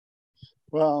WSL.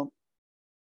 Well,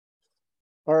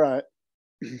 all right.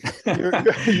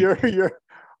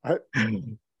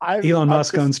 Elon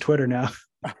Musk owns Twitter now.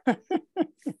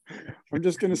 I'm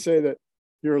just going to say that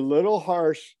you're a little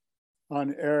harsh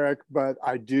on Eric, but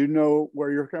I do know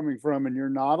where you're coming from, and you're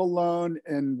not alone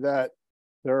in that.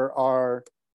 There are,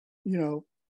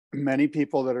 many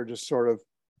people that are just sort of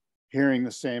hearing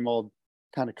the same old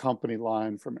kind of company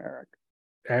line from Eric.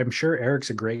 I'm sure Eric's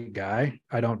a great guy.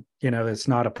 I don't, it's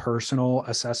not a personal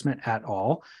assessment at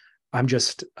all. I'm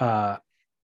just want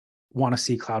to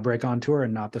see Cloudbreak on tour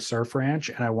and not the Surf Ranch.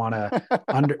 And I want to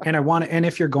and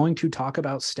if you're going to talk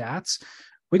about stats,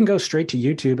 we can go straight to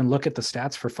YouTube and look at the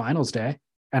stats for finals day.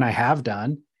 and I have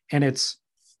done, and it's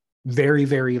very,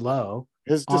 very low.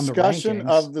 His discussion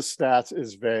of the stats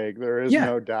is vague. There is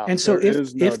no doubt. And so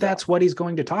if that's what he's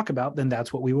going to talk about, then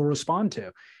that's what we will respond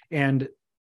to. And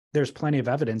there's plenty of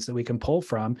evidence that we can pull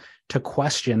from to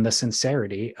question the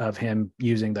sincerity of him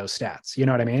using those stats. You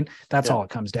know what I mean? That's all it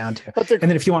comes down to. And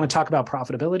then if you want to talk about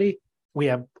profitability, we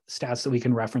have stats that we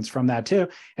can reference from that too.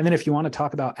 And then if you want to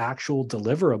talk about actual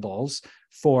deliverables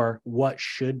for what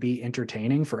should be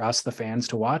entertaining for us, the fans,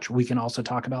 to watch, we can also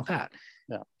talk about that.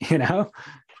 Yeah. You know?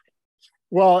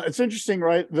 Well, it's interesting,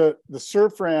 right? The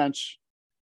Surf Ranch,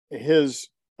 his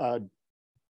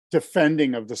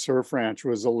defending of the Surf Ranch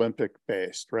was Olympic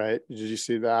based, right? Did you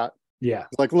see that? Yeah.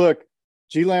 It's like, look,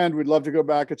 G-Land, we'd love to go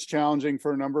back. It's challenging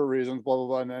for a number of reasons, blah, blah,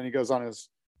 blah. And then he goes on his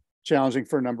challenging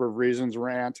for a number of reasons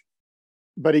rant.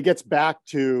 But he gets back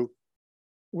to,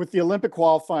 with the Olympic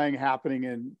qualifying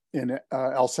happening in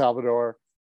El Salvador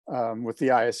with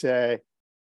the ISA,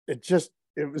 it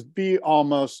would be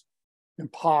almost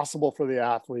impossible for the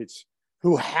athletes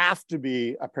who have to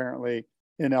be apparently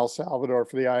in El Salvador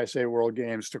for the ISA World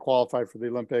Games to qualify for the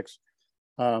Olympics.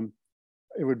 It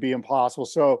would be impossible.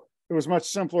 So it was much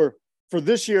simpler for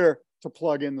this year to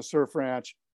plug in the Surf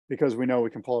Ranch because we know we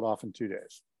can pull it off in 2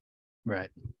 days. Right.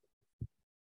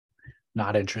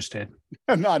 Not interested.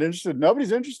 I'm not interested.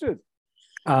 Nobody's interested.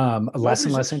 Less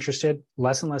and less interested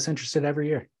every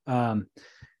year.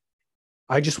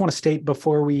 I just want to state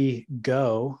before we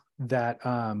go that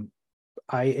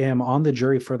I am on the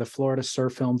jury for the Florida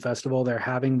Surf Film Festival. They're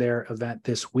having their event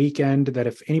this weekend that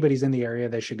if anybody's in the area,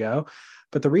 they should go.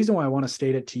 But the reason why I want to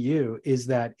state it to you is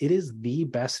that it is the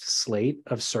best slate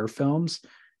of surf films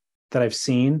that I've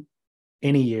seen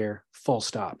any year, full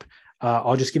stop.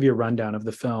 I'll just give you a rundown of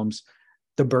the films.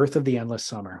 The Birth of the Endless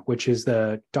Summer, which is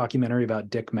the documentary about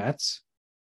Dick Metz.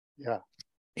 Yeah.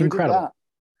 Incredible.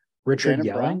 Richard Dana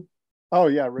Yelling. Brown? Oh,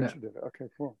 yeah, Richard did it. Okay,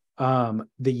 cool.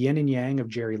 The Yin and Yang of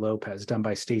Jerry Lopez, done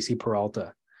by Stacy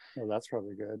Peralta. Oh, that's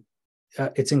probably good.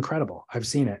 It's incredible. I've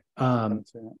seen it.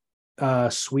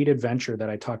 Sweet Adventure that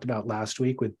I talked about last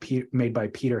week made by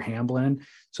Peter Hamblin.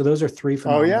 So those are three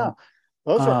phenomenal. Oh, yeah.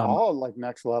 Those are all like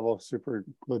next level, super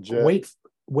legit.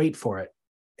 Wait for it.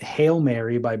 Hail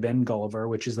Mary by Ben Gulliver,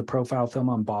 which is the profile film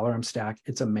on Balaram Stack.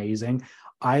 It's amazing.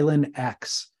 Island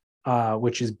X,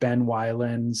 which is Ben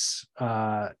Weiland's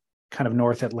kind of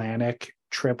North Atlantic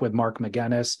trip with Mark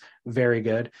McGinnis. Very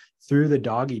good. Through the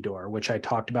Doggy Door, which I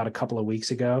talked about a couple of weeks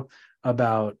ago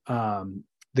about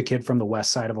the kid from the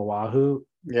west side of Oahu.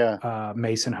 Yeah.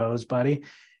 Mason Ho's buddy.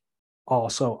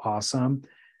 Also awesome.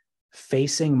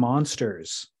 Facing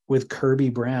Monsters with Kirby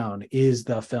Brown is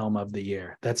the film of the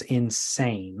year. That's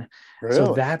insane. Really?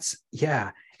 So that's,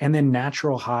 yeah. And then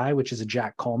Natural High, which is a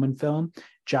Jack Coleman film.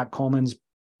 Jack Coleman's,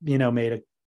 made a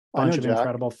bunch of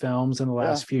incredible films in the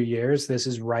last few years. This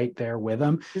is right there with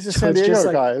him. He's a San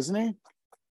Diego guy, isn't he?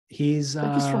 He's I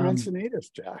think he's from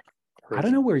Encinitas, Jack. I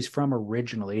don't know where he's from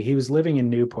originally. He was living in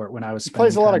Newport when I was. He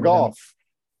plays a lot of golf.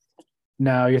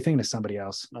 No, you're thinking of somebody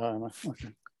else. Okay.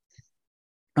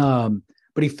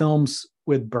 But he films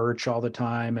with Birch all the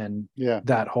time, and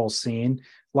that whole scene.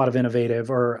 A lot of innovative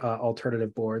or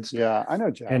alternative boards. Yeah, I know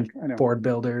Jack. And I know. board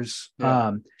builders.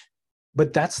 Yeah.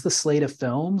 But that's the slate of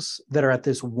films that are at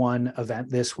this one event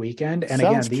this weekend. And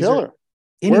Sounds again, these killer. are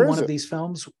any Where one is of it? these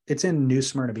films. It's in New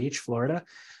Smyrna Beach, Florida.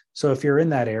 So if you're in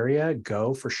that area,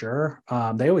 go for sure.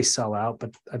 They always sell out,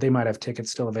 but they might have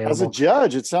tickets still available. As a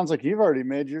judge, it sounds like you've already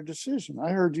made your decision.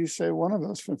 I heard you say one of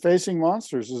those. Facing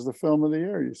Monsters is the film of the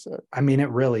year, you said. I mean, it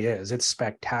really is. It's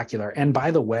spectacular. And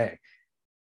by the way,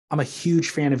 I'm a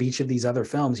huge fan of each of these other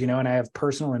films, and I have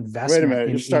personal investment. Wait a minute, in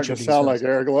you're starting each to of sound these like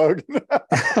Eric Logan.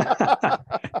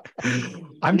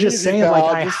 I'm just Easy, saying, pal.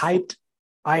 like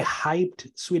I hyped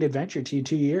Sweet Adventure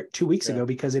to you 2 weeks ago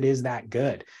because it is that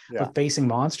good. Yeah. But Facing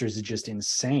Monsters is just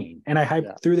insane. And I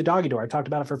hyped Through the Doggy Door. I talked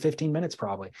about it for 15 minutes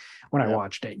probably when I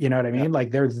watched it. You know what I mean?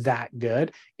 Like they're that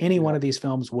good. Any one of these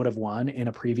films would have won in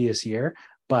a previous year,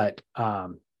 but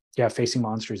Facing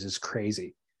Monsters is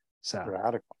crazy. So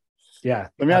radical. Yeah.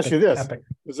 Let me ask you this.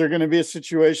 Is there going to be a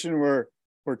situation where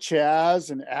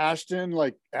Chaz and Ashton,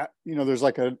 there's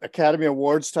like an Academy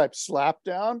Awards type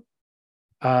slapdown?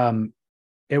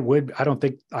 It would. I don't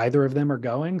think either of them are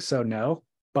going, so no.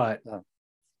 But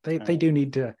they do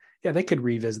need to. Yeah, they could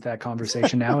revisit that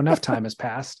conversation now. Enough time has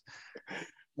passed.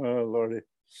 Oh Lordy!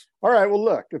 All right. Well,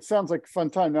 look, it sounds like a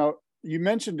fun time. Now you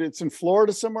mentioned it's in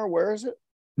Florida somewhere. Where is it?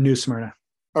 New Smyrna.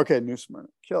 Okay, New Smyrna.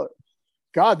 Kill it.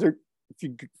 God,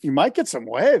 you might get some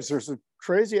waves. There's a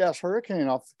crazy ass hurricane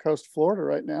off the coast of Florida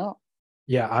right now.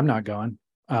 Yeah, I'm not going.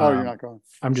 You're not going.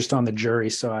 I'm just on the jury,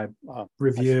 so I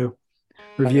review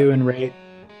and rate.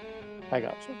 I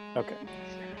got you. Okay.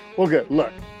 Well, good.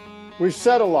 Look, we've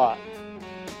said a lot.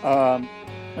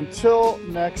 Until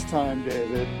next time,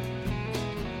 David,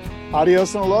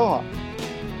 adios and aloha.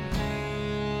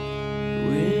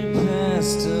 We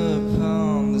passed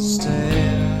upon the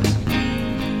stairs,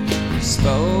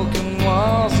 spoken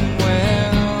wasn't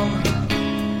well,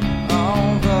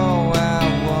 although I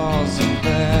wasn't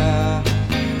there.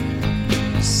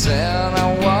 Said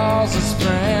I was his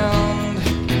friend,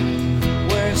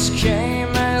 which came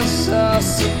as a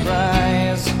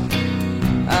surprise.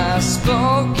 I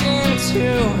spoke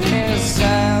into his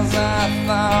eyes, I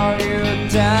thought you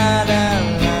died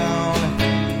alone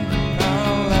a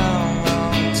long,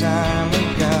 long time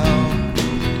ago.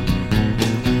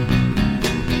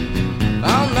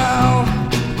 Oh no,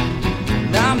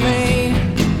 not me,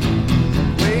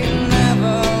 we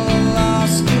never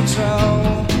lost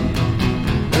control.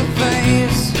 The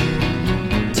face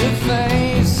to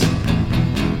face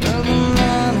of the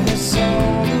man who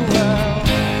sold the world.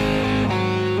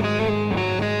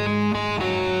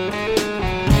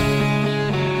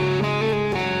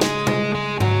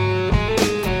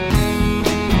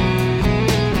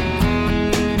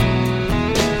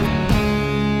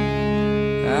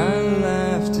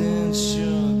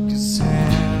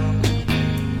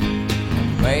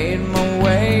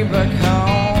 Back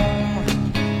home,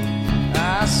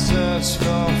 I searched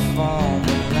for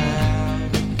former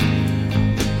land.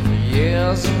 For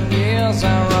years and years I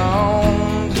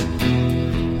roamed,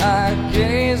 I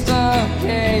gazed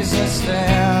and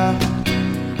stared.